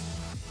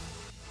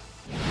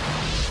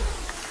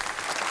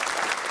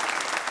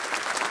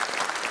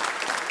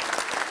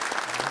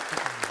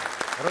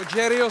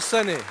 Rogério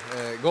Ceni,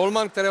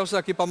 golman, kterého se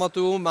taky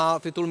pamatuju, má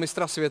titul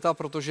mistra světa,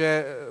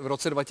 protože v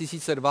roce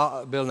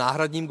 2002 byl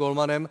náhradním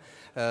golmanem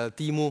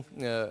týmu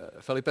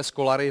Felipe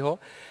Scolariho,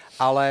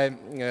 ale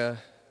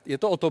je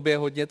to o tobě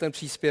hodně ten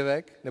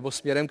příspěvek, nebo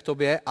směrem k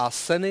tobě, a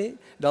Ceni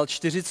dal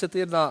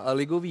 41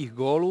 ligových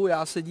gólů.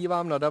 Já se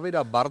dívám na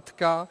Davida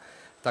Bartka,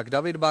 tak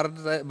David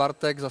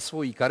Bartek za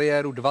svoji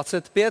kariéru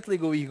 25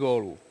 ligových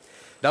gólů.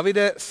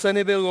 Davide,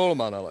 Ceni byl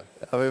golman, ale.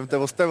 Já vím, to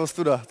je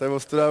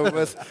ostuda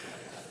vůbec.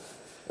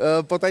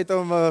 Po tady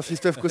tom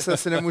příspěvku se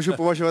si nemůžu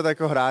považovat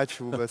jako hráč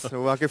vůbec,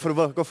 nebo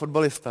jako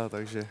fotbalista,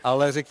 takže.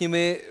 Ale řekni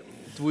mi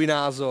tvůj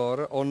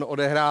názor, on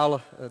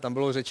odehrál, tam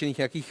bylo řečených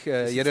nějakých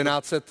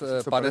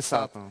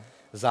 1150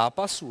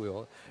 zápasů,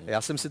 jo.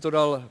 Já jsem si to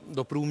dal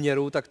do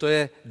průměru, tak to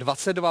je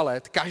 22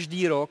 let,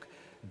 každý rok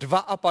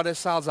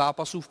 52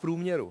 zápasů v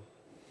průměru.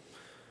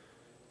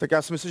 Tak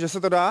já si myslím, že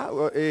se to dá,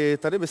 i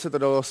tady by se to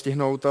dalo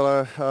stihnout,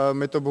 ale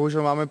my to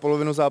bohužel máme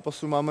polovinu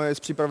zápasů, máme i s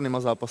přípravnýma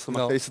zápasy,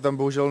 který se tam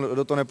bohužel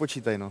do toho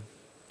nepočítají. No.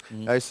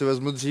 Já když si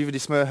vezmu dřív,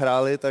 když jsme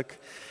hráli, tak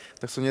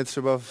jsme měli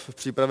třeba v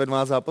přípravě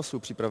 12 zápasů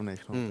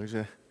přípravných, no.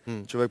 Takže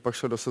člověk pak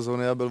šel do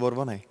sezóny a byl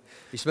orvaný.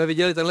 Když jsme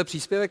viděli tenhle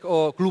příspěvek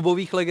o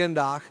klubových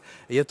legendách,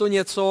 je to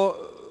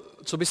něco,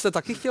 co byste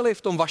taky chtěli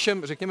v tom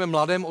vašem, řekněme,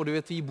 mladém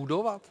odvětví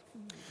budovat?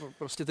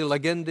 Prostě ty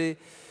legendy.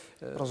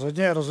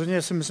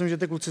 Rozhodně si myslím, že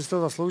ty kluci si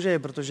to zaslouží,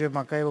 protože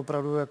Maka je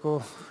opravdu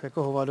jako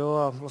hovado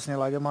a vlastně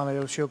Láďa má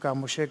nejlepšího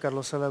kámoše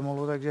Carlose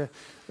Vémolu, takže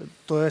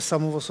to je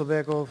samo o sobě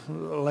jako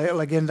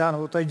legenda,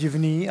 no to je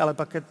divný, ale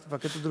pak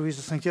je to druhý,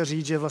 co jsem chtěl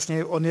říct, že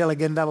vlastně on je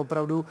legenda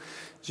opravdu,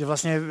 že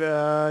vlastně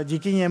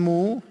díky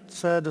němu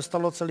se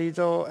dostalo celé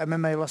to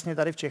MMA vlastně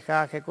tady v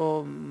Čechách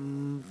jako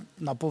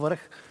na povrch.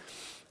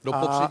 Do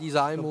popředí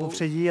zájmu. Do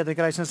popředí a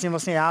tenkrát, když jsem s ním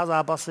vlastně já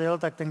zápasil,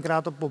 tak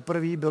tenkrát to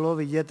poprvé bylo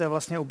vidět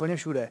vlastně úplně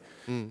všude.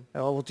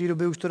 Jo, od té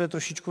doby už to jde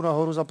trošičku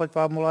nahoru, zaplať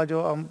pámu,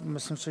 Láďo, a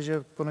myslím si,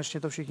 že konečně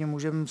to všichni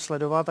můžeme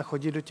sledovat a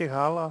chodit do těch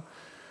hal.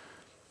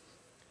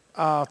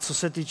 A co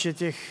se týče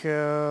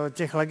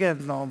těch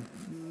legend, no,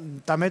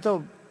 tam je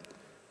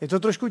to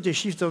trošku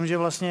těžší v tom, že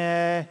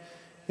vlastně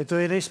je to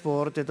jiný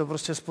sport, je to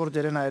prostě sport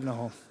 1 na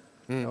 1.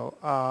 Jo,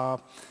 a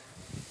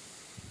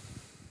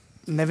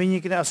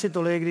nevynikne asi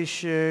tolik,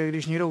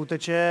 když někdo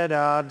uteče,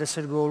 dá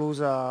 10 gólů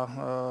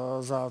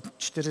za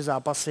 4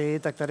 zápasy,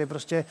 tak tady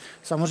prostě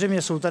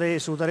samozřejmě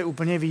jsou tady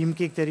úplně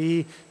výjimky,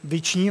 které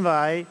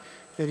vyčnívají,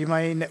 který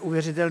mají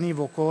neuvěřitelný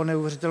oko,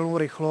 neuvěřitelnou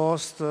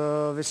rychlost,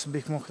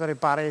 bych mohl tady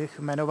pár jich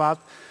jmenovat.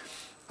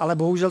 Ale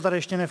bohužel tady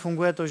ještě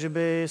nefunguje to, že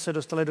by se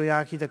dostali do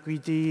nějaký takový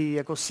tý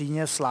jako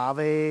síně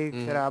slávy,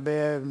 která by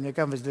je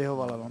někam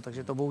vyzdvihovala. No.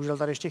 Takže to bohužel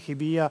tady ještě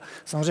chybí a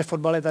samozřejmě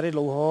fotbal je tady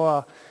dlouho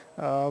a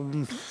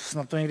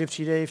snad to někdy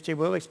přijde i v těch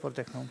bojových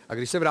sportech. No. A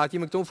když se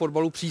vrátíme k tomu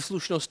fotbalu,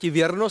 příslušnosti,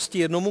 věrnosti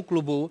jednomu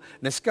klubu,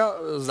 dneska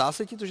zdá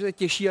se ti to, že je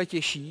těžší a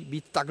těžší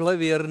být takhle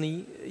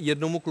věrný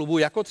jednomu klubu,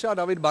 jako třeba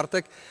David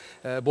Bartek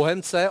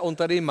Bohemce, on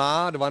tady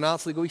má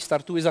 12 ligových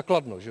startů i za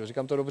Kladno, že jo?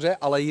 Říkám to dobře,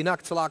 ale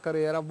jinak celá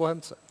kariéra v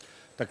Bohemce.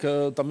 Tak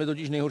tam je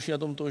totiž nejhorší na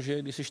tom to,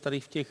 že když jsi tady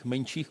v těch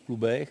menších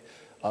klubech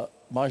a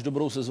máš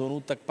dobrou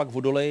sezonu, tak pak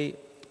vodolej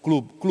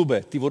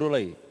klube, ty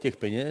vodolej těch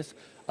peněz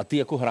a ty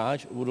jako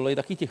hráč vodolej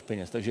taky těch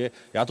peněz. Takže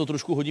já to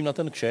trošku hodím na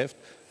ten kšeft,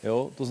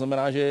 jo? To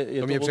znamená, že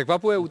je to mě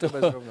překvapuje u tebe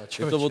zrovna.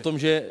 Je to o tom,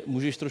 že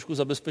můžeš trošku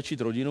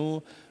zabezpečit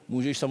rodinu,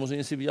 můžeš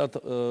samozřejmě si vydělat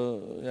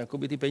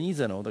jakoby ty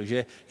peníze, no.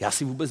 Takže já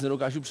si vůbec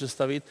nedokážu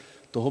představit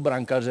toho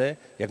brankaře,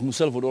 jak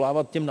musel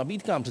odolávat těm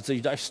nabídkám. Přece,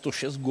 když dáš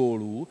 106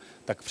 gólů,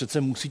 tak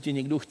přece musí tě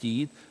někdo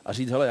chtít a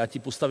říct, hele, já ti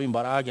postavím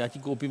barák, já ti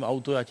koupím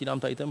auto, já ti dám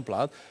tady ten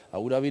plat. A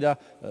u Davida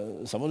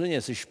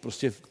samozřejmě jsi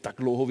prostě tak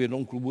dlouho v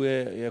jednom klubu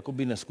je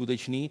jakoby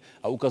neskutečný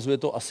a ukazuje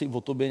to asi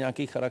o tobě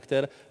nějaký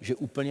charakter, že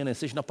úplně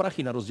neseš na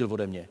prachy na rozdíl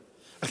ode mě.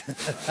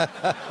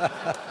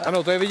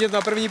 Ano, to je vidět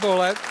na první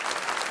pohled,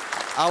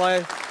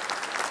 ale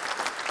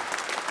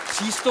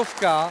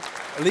 300,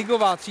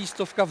 ligová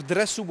 300 v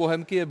dresu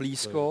Bohemky je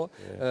blízko.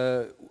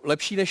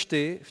 Lepší než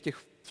ty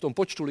v tom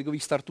počtu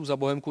ligových startů za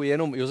Bohemku je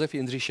jenom Josef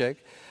Jindřišek.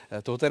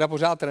 Toho teda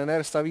pořád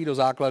trenér staví do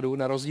základu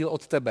na rozdíl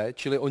od tebe,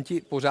 čili on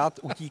ti pořád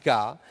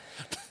utíká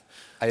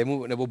a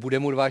nebo bude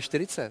mu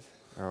 42.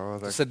 Jo,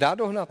 tak... To se dá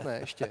dohnat, ne,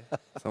 ještě?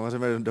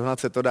 Samozřejmě dohnat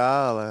se to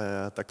dá, ale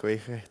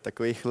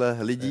takovýchhle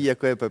lidí,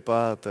 jako je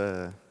Pepa, to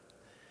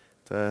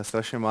je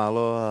strašně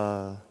málo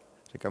a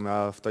říkám,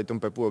 já v tom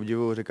Pepu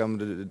obdivu, říkám,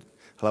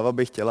 hlava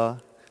by chtěla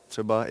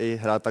třeba i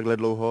hrát takhle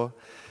dlouho,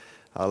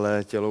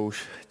 ale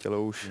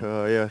tělo už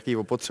je jaký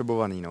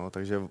opotřebovaný, no,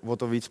 takže o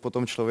to víc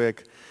potom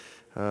člověk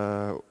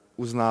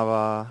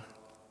uznává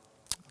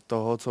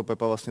toho, co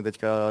Pepa vlastně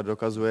teďka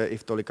dokazuje i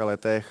v tolika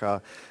letech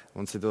a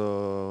on si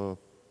to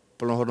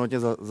plnohodnotně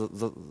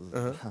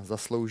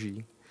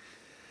zaslouží.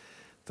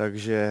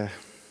 Takže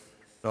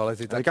no, ale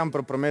říkám,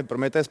 pro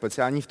mě to je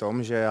speciální v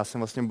tom, že já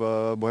jsem vlastně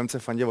Bohemce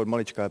fandil od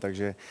malička,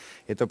 takže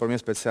je to pro mě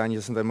speciální,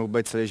 že jsem tady mohl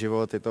být celý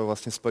život, je to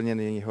vlastně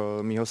splněný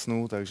mýho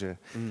snu, takže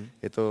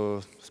je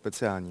to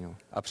speciální. No.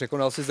 A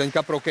překonal si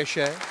Zdeňka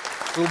Prokeše,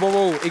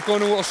 klubovou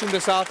ikonu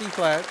 80.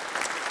 let.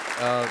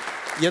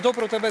 Je to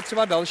pro tebe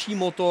třeba další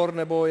motor,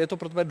 nebo je to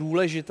pro tebe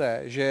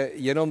důležité, že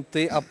jenom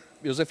ty a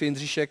Josef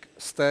Jindřišek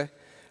jste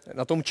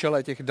na tom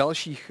čele těch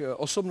dalších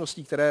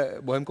osobností, které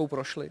Bohemkou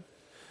prošly?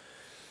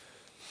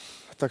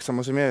 Tak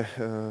samozřejmě,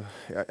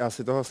 já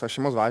si toho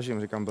strašně moc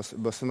vážím, říkám,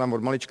 byl jsem tam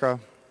od malička,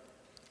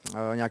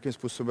 nějakým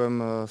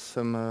způsobem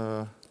jsem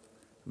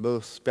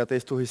byl spjatý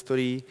s tou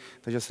historií,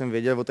 takže jsem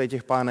věděl o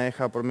těch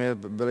pánech a pro mě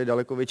byly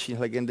daleko větší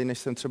legendy, než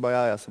jsem třeba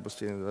já jsem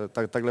prostě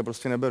takhle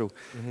prostě neberu.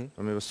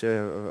 Pro mě prostě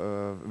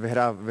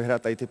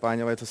vyhrát tady ty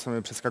páňové, co jsem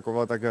mi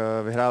přeskakoval, tak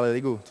vyhráli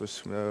ligu,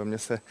 což mě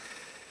se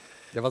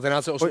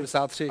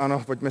 1983.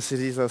 Ano, pojďme si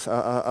říct,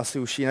 asi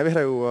už ji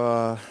nevyhraju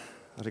a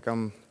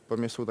říkám, pro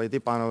mě jsou tady ty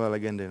pánové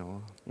legendy,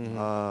 no.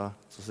 A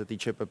co se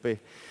týče Pepy,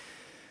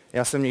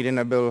 já jsem nikdy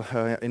nebyl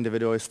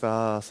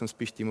individualista, jsem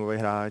spíš týmový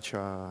hráč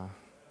a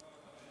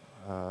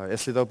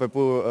jestli toho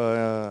Pepu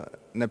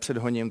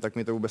nepředhoním, tak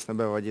mi to vůbec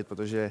nebude vadit,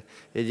 protože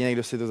jediný,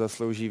 kdo si to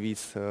zaslouží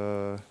víc,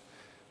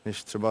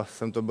 než třeba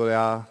jsem to byl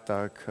já,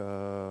 tak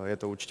je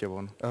to určitě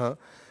on. Aha.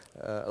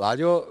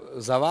 Láďo,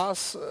 za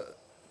vás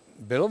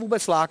bylo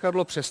vůbec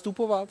lákadlo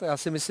přestupovat? Já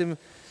si myslím,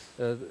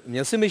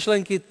 měl jsi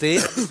myšlenky,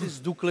 ty jsi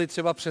z Dukly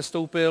třeba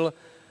přestoupil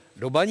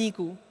do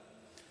Baníku?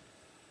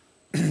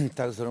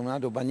 Tak zrovna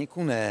do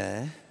Baníku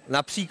ne.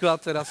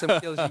 Například, teda jsem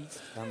chtěl říct.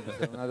 Tam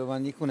zrovna do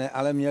Baníku ne,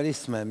 ale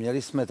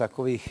měli jsme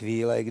takové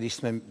chvíle, když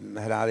jsme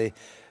hráli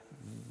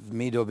v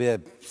mé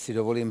době, si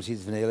dovolím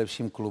říct, v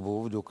nejlepším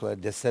klubu v Dukle.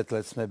 10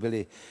 let jsme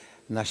byli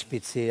na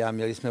špici a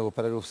měli jsme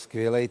opravdu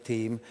skvělý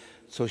tým,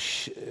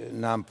 což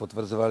nám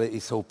potvrzovali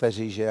i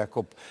soupeři, že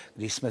jako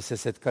když jsme se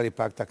setkali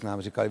pak, tak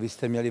nám říkali, vy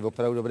jste měli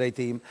opravdu dobrý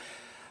tým,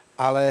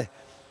 ale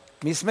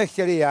my jsme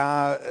chtěli,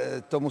 já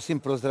to musím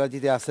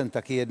prozradit, já jsem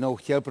taky jednou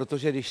chtěl,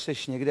 protože když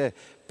seš někde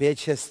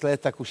 5-6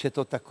 let, tak už je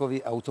to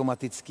takový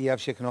automatický a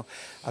všechno.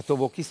 A to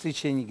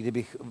okysličení,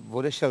 kdybych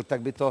odešel,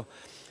 tak by to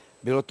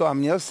bylo to. A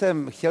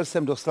chtěl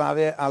jsem do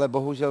Slávie, ale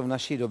bohužel v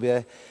naší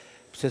době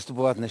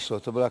přestupovat nešlo.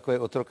 To byl takový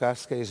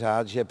otrokářský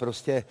řád, že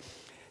prostě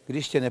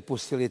když tě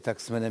nepustili, tak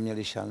jsme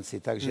neměli šanci.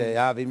 Takže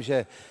já vím,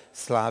 že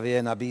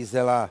Slávie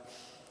nabízela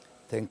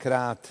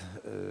tenkrát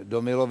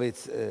do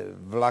Milovic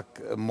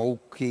vlak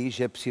mouky,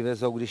 že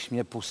přivezou, když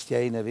mě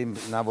pustějí, nevím,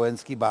 na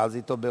vojenský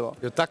bázi to bylo.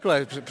 Jo,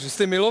 takhle, přes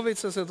ty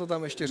Milovice se to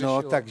tam ještě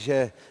řešilo. No,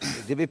 takže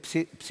kdyby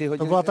přihodil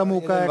To byla ta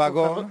mouka jako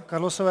vagon,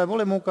 Karlosové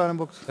voli mouka,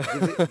 nebo...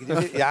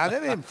 kdyby, já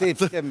nevím,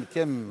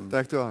 těm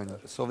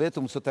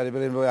Sovětům, co tady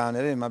byli, nebo já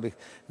nevím, abych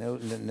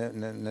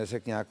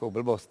neřekl nějakou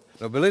blbost.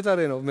 No byli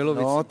tady, no, v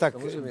Milovici. No, tak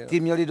samozřejmě. ty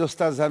měli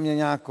dostat za mě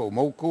nějakou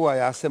mouku a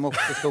já jsem mohl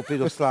přestoupit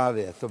do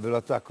Slávie. To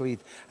bylo takový...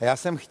 A já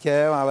jsem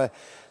chtěl, ale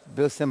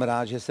byl jsem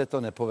rád, že se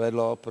to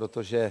nepovedlo,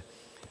 protože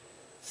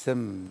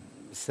jsem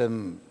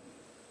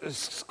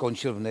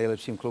skončil v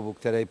nejlepším klubu,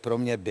 který pro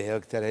mě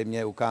byl, který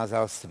mě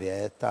ukázal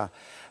svět a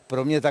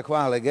pro mě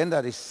taková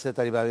legenda, když se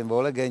tady bavím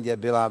o legendě,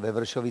 byla ve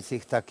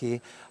Vršovicích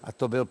taky a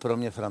to byl pro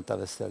mě Franta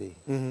Veselý.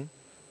 Mm-hmm.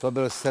 To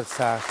byl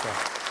srdcář.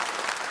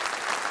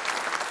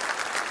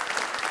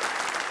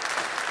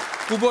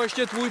 Kubo,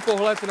 ještě tvůj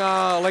pohled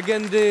na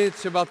legendy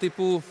třeba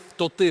typu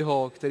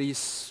Totyho, který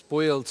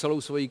spojil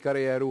celou svoji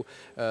kariéru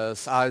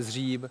s AS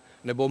Řím,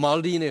 nebo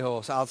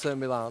Maldiniho s AC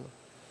Milan.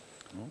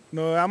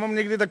 No, já mám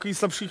někdy takový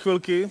slabší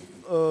chvilky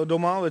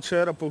doma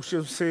večer a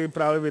pouštím si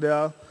právě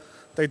videa,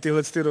 tady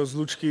tyhle ty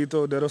rozlučky,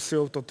 to De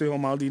Rossiho, Totyho,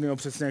 Maldiniho,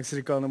 přesně jak jsi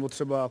říkal, nebo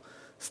třeba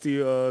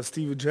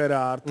Steve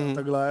Gerrard a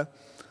takhle.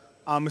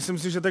 A myslím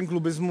si, že ten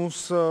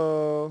klubismus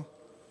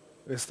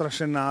je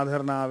strašně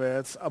nádherná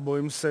věc a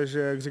bojím se, že,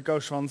 jak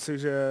říkal Švanci,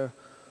 že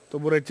to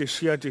bude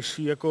těžší a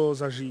těžší jako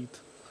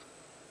zažít.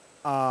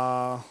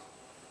 A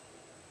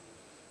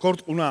kort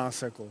u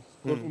nás,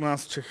 u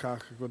nás v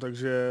Čechách,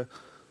 takže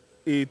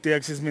i ty,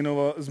 jak jsi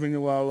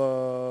zmiňoval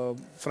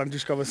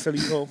Františka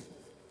Veselýho,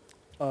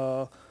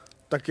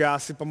 tak já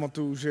si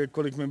pamatuju, že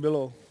kolik mi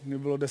bylo. Mně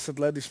bylo 10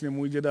 let, když mě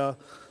můj děda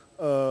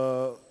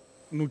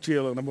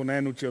nutil, nebo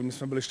ne nutil, my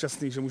jsme byli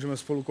šťastní, že můžeme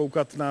spolu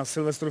koukat na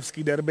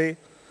silvestrovský derby,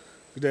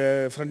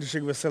 kde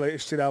František Veselý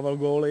ještě dával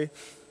góly.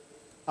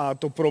 A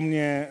to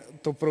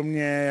pro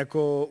mě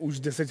jako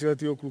už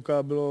 10letýho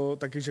kluka bylo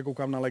taky, že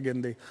koukám na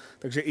legendy.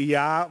 Takže i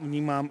já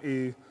vnímám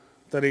i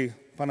tady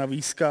pana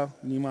Víska,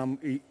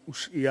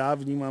 už i já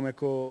vnímám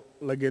jako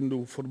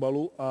legendu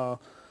fotbalu a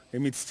je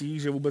mi ctí,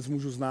 že vůbec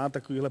můžu znát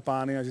takovýhle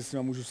pány a že s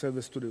nimi můžu sedět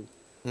ve studiu.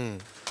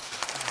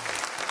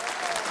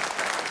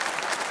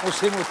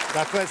 Musím mu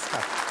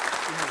zatleskat.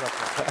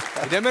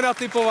 Jdeme na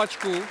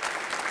typovačku,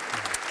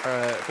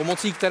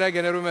 pomocí které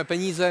generujeme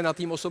peníze na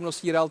tým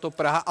osobností Real Top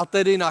Praha a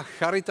tedy na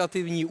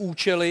charitativní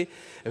účely.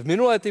 V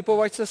minulé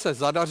typovačce se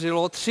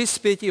zadařilo, 3 z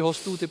 5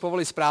 hostů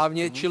typovali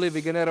správně, čili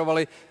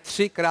vygenerovali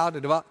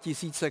 3x2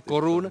 000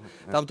 korun.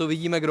 Tam to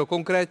vidíme, kdo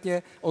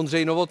konkrétně.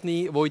 Ondřej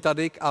Novotný, Vojta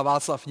Dyk a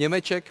Václav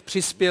Němeček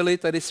přispěli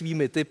tedy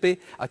svými tipy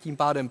a tím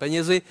pádem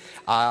penězi.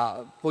 A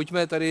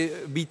pojďme tedy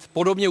být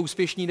podobně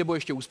úspěšní nebo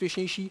ještě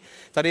úspěšnější.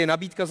 Tady je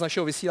nabídka z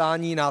našeho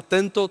vysílání na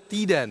tento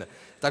týden.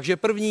 Takže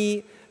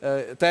první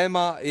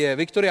téma je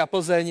Viktoria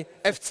Plzeň,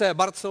 FC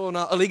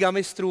Barcelona, Liga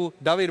mistrů,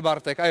 David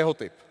Bartek a jeho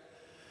tip.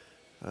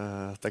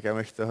 Tak já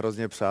bych to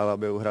hrozně přál,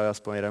 aby uhrál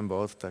aspoň jeden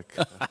bod, tak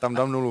tam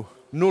dám 0.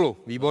 0,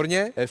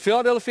 výborně.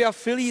 Philadelphia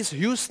Phillies,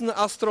 Houston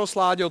Astros,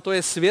 Láďo, to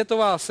je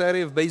světová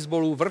série v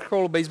baseballu,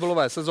 vrchol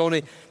baseballové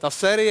sezóny. Ta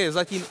série je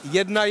zatím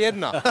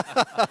 1-1.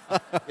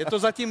 Je to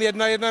zatím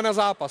 1-1 na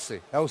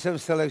zápasy. Já už jsem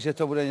si lekl, že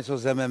to bude něco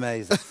z MMA.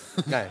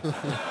 Ne.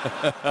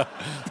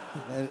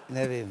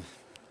 Nevím.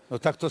 No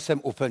tak to jsem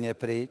úplně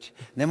pryč.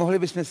 Nemohli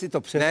bychom si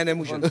to Ne,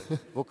 nemůžeme.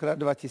 Okrát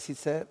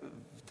 2000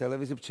 v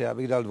televizi, protože já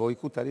bych dal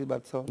 2 tady,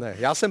 Barco. Ne,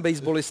 já jsem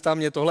baseballista,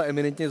 mě tohle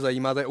eminentně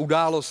zajímá. To je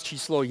událost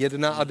číslo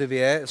 1 a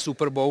 2,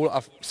 Super Bowl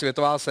a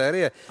světová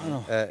série.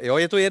 Jo,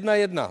 je to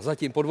 1-1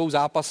 zatím po 2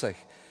 zápasech.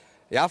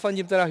 Já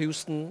fandím teda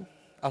Houston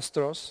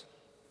Astros.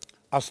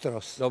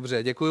 Astros.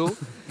 Dobře, děkuju.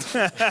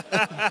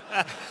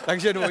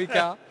 Takže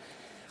 2.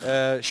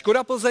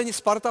 Škoda Plzeň,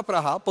 Sparta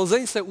Praha.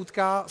 Plzeň se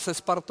utká se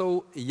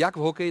Spartou jak v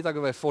hokeji, tak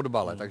ve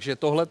fotbale. Takže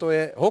tohle to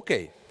je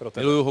hokej.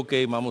 Miluju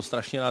hokej, mám ho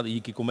strašně rád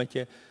díky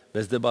Kometě,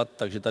 bez debat,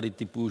 takže tady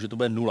tipuju, že to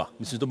bude 0.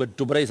 Myslím, že to bude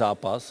dobrý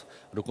zápas,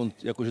 dokonce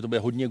jako, že to bude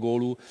hodně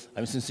gólů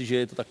a myslím si, že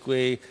je to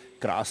takový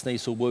krásný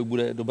souboj,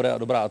 bude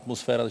dobrá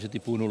atmosféra, takže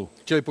tipuju 0.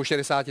 Čili po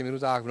 60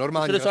 minutách v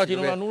normální 60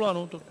 0,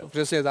 no.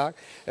 Přesně tak.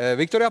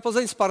 Viktoria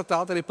Plzeň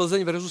Sparta, tedy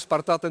Plzeň versus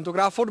Sparta,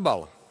 tentokrát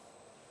fotbal.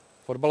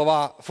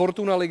 Fotbalová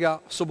Fortuna Liga,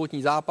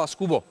 sobotní zápas.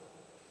 Kubo.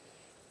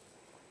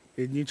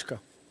 1.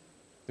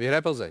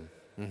 Vyhraje Plzeň.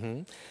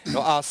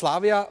 No a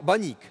Slavia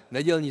Baník,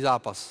 nedělní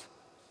zápas.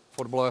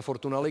 Fotbalové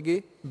Fortuna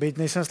Ligy. Byť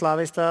nejsem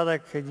slávista,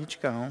 tak 1,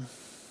 no.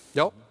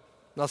 Jo,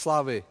 na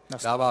Slávy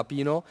dává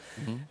Píno.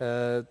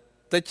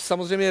 Teď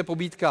samozřejmě je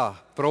pobídka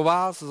pro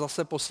vás,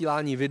 zase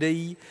posílání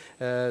videí.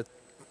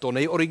 To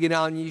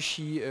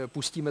nejoriginálnější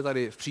pustíme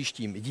tady v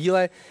příštím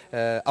díle.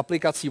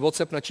 Aplikací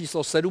WhatsApp na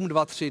číslo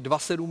 723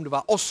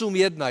 272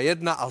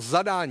 811 a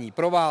zadání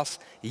pro vás,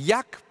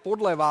 jak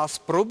podle vás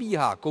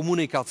probíhá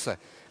komunikace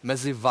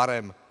mezi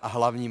VARem a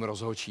hlavním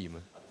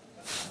rozhodčím.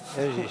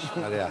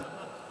 Ježišmarja.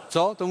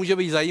 Co? To může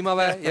být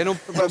zajímavé, jenom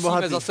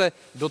prosíme zase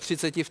do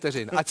 30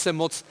 vteřin, ať se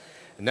moc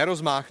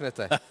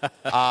nerozmáchnete.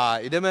 A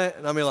jdeme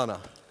na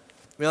Milana.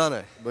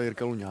 Milane. Byl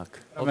Jirka Luňák.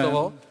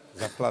 Hotovo?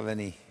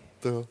 Zaplavený.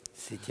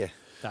 Sítě.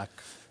 Tak,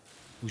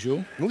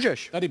 můžu?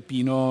 Můžeš. Tady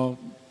Píno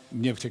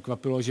mě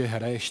překvapilo, že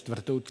hraje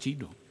 4.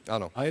 třídu.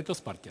 Ano. A je to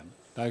Spartan.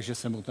 Takže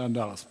jsem mu tam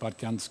dal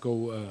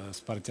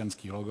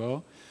spartanský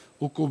logo.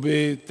 U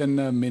Kuby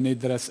ten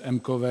minidres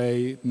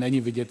M-kovej,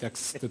 není vidět, jak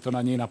jste to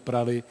na něj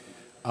naprali,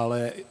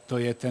 ale to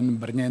je ten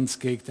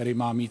brněnský, který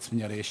má mít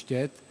směr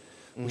Ještěd.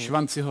 U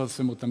Švanciho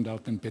jsem mu tam dal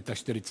ten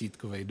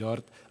 45kovej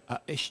dort a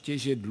ještě,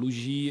 že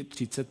dluží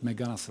 30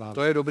 mega na Slávě.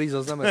 To je dobrý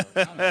zaznamenat.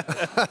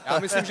 Já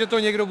myslím, že to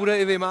někdo bude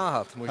i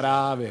vymáhat.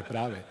 Možná.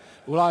 Právě.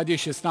 U Ládě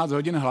 16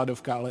 hodin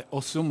hladovka, ale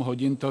 8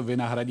 hodin to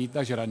vynahradí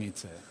ta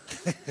žranice.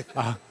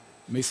 A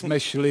my jsme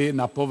šli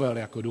na povel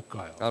jako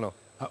Dukla. Jo. Ano.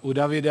 A u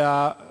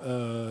Davida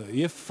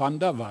je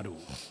fanda varů,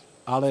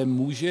 ale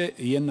může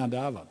jen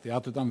nadávat. Já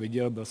to tam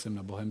viděl, byl jsem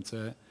na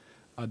Bohemce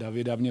a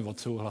Davida mě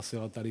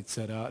odsouhlasila tady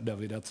dcera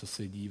Davida, co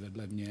sedí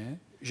vedle mě.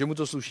 Že mu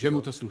to sluší. Že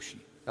mu to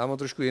sluší. Já mám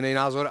trošku jiný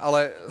názor,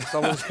 ale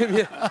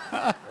samozřejmě,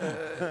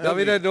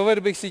 Davide,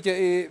 dovedl bych si tě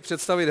i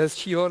představit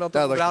hezčího na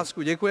tom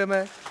obrázku.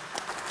 Děkujeme.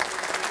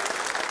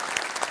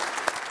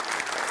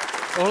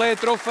 Tohle je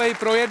trofej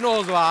pro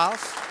jednoho z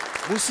vás.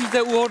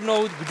 Musíte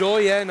uhodnout, kdo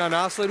je na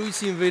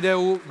následujícím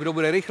videu, kdo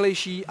bude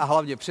rychlejší a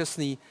hlavně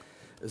přesný,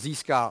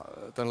 získá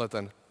tenhle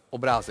ten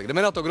obrázek.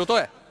 Jdeme na to, kdo to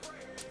je?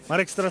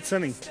 Marek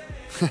Stracený.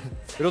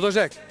 Kdo to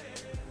řekl?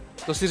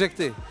 To si řekl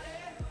ty.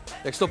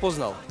 Jak jsi to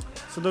poznal?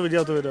 Jsem to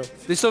viděl, to video.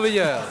 Ty jsi to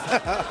viděl.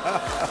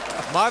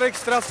 Marek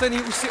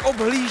Stracený už si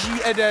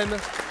obhlíží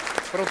Eden,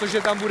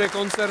 protože tam bude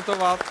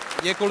koncertovat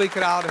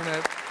několikrát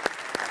hned.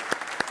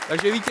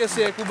 Takže vítěz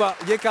je Kuba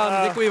Děkan,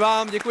 děkuji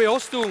vám, děkuji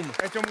hostům.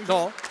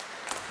 No,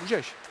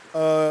 můžeš.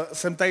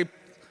 Jsem tady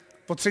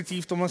po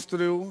třetí v tomhle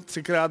studiu,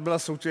 3krát byla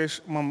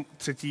soutěž, mám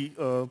 3.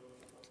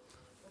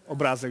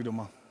 obrázek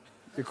doma.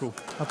 Děkuju.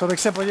 Na to bych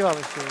se podíval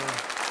ještě.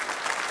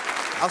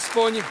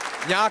 Aspoň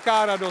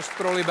nějaká radost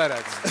pro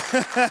Liberec.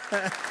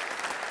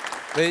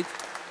 Viď?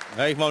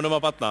 Já jich mám doma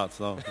 15,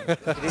 no.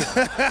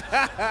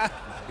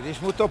 Když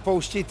mu to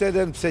pouštíte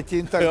den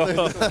předtím, tak...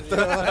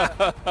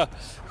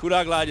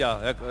 Chudák Láďa,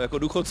 jako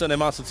důchodce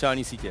nemá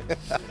sociální sítě.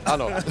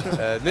 Ano.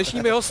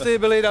 Dnešními hosty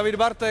byli David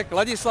Bartek,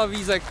 Ladislav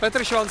Vízek,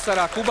 Petr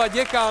Švancera, Kuba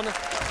Děkan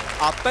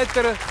a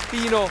Petr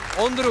Píno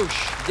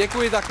Ondruš.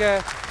 Děkuji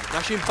také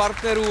našim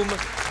partnerům,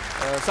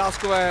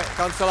 sázkové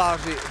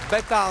kanceláři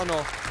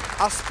Betano,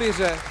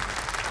 Aspiře,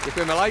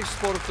 děkujeme Live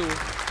Sportu,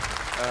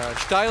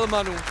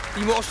 Steilmanu,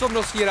 týmu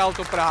osobností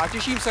Realto Praha.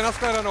 Těším se na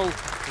shledanou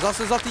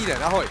zase za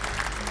týden. Ahoj.